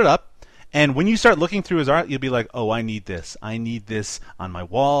 just put it up. And when you start looking through his art, you'll be like, oh, I need this. I need this on my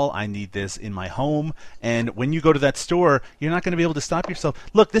wall. I need this in my home. And when you go to that store, you're not going to be able to stop yourself.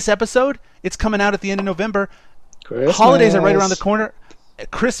 Look, this episode, it's coming out at the end of November. Christmas. Holidays are right around the corner.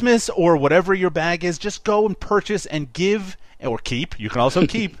 Christmas or whatever your bag is, just go and purchase and give or keep. You can also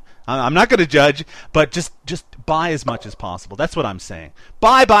keep. I'm not going to judge, but just buy as much as possible. That's what I'm saying.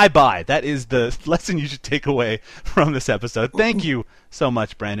 Buy. That is the lesson you should take away from this episode. Thank you so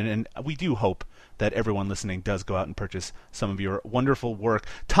much, Brandon, and we do hope that everyone listening does go out and purchase some of your wonderful work.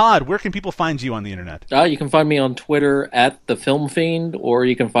 Todd, where can people find you on the internet? You can find me on Twitter at The Film Fiend, or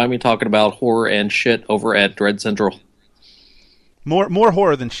you can find me talking about horror and shit over at Dread Central. More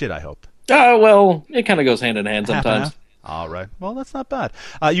horror than shit, I hope. Well, it kind of goes hand in hand sometimes. All right. Well, that's not bad.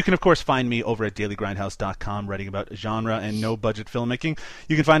 You can, of course, find me over at dailygrindhouse.com, writing about genre and no-budget filmmaking.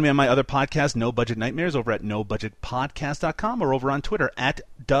 You can find me on my other podcast, No Budget Nightmares, over at nobudgetpodcast.com, or over on Twitter at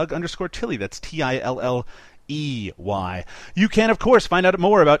Doug_Tilley. That's Tilley. You can, of course, find out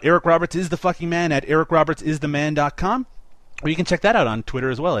more about Eric Roberts Is the Fucking Man at ericrobertsistheman.com. Or you can check that out on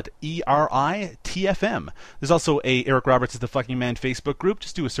Twitter as well at ERITFM. There's also a Eric Roberts Is the Fucking Man Facebook group.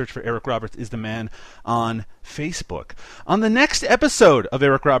 Just do a search for Eric Roberts Is the Man on Facebook. On the next episode of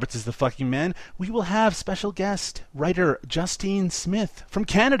Eric Roberts Is the Fucking Man, we will have special guest writer Justine Smith from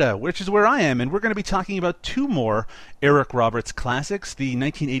Canada, which is where I am, and we're going to be talking about two more Eric Roberts classics, the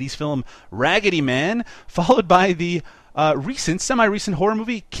 1980s film Raggedy Man, followed by the semi-recent horror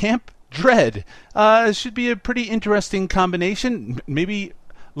movie Camp Dread. Should be a pretty interesting combination. Maybe,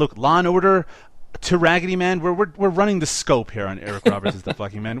 look, Law and Order to Raggedy Man. We're running the scope here on Eric Roberts Is the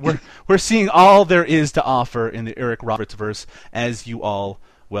Fucking Man. We're seeing all there is to offer in the Eric Roberts verse, as you all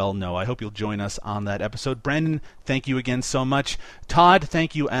well know. I hope you'll join us on that episode. Brandon, thank you again so much. Todd,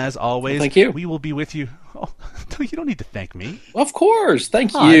 thank you as always. Thank you. We will be with you. Oh, you don't need to thank me. Of course.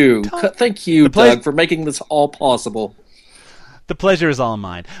 Thank you. Thank you, Doug, for making this all possible. The pleasure is all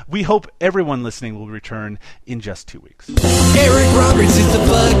mine. We hope everyone listening will return in just 2 weeks. Eric Roberts is the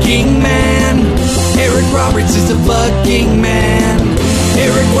fucking man. Eric Roberts is the fucking man.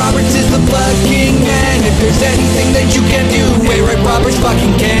 Eric Roberts is the fucking man. If there's anything that you can do, Eric Roberts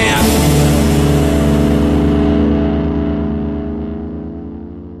fucking can.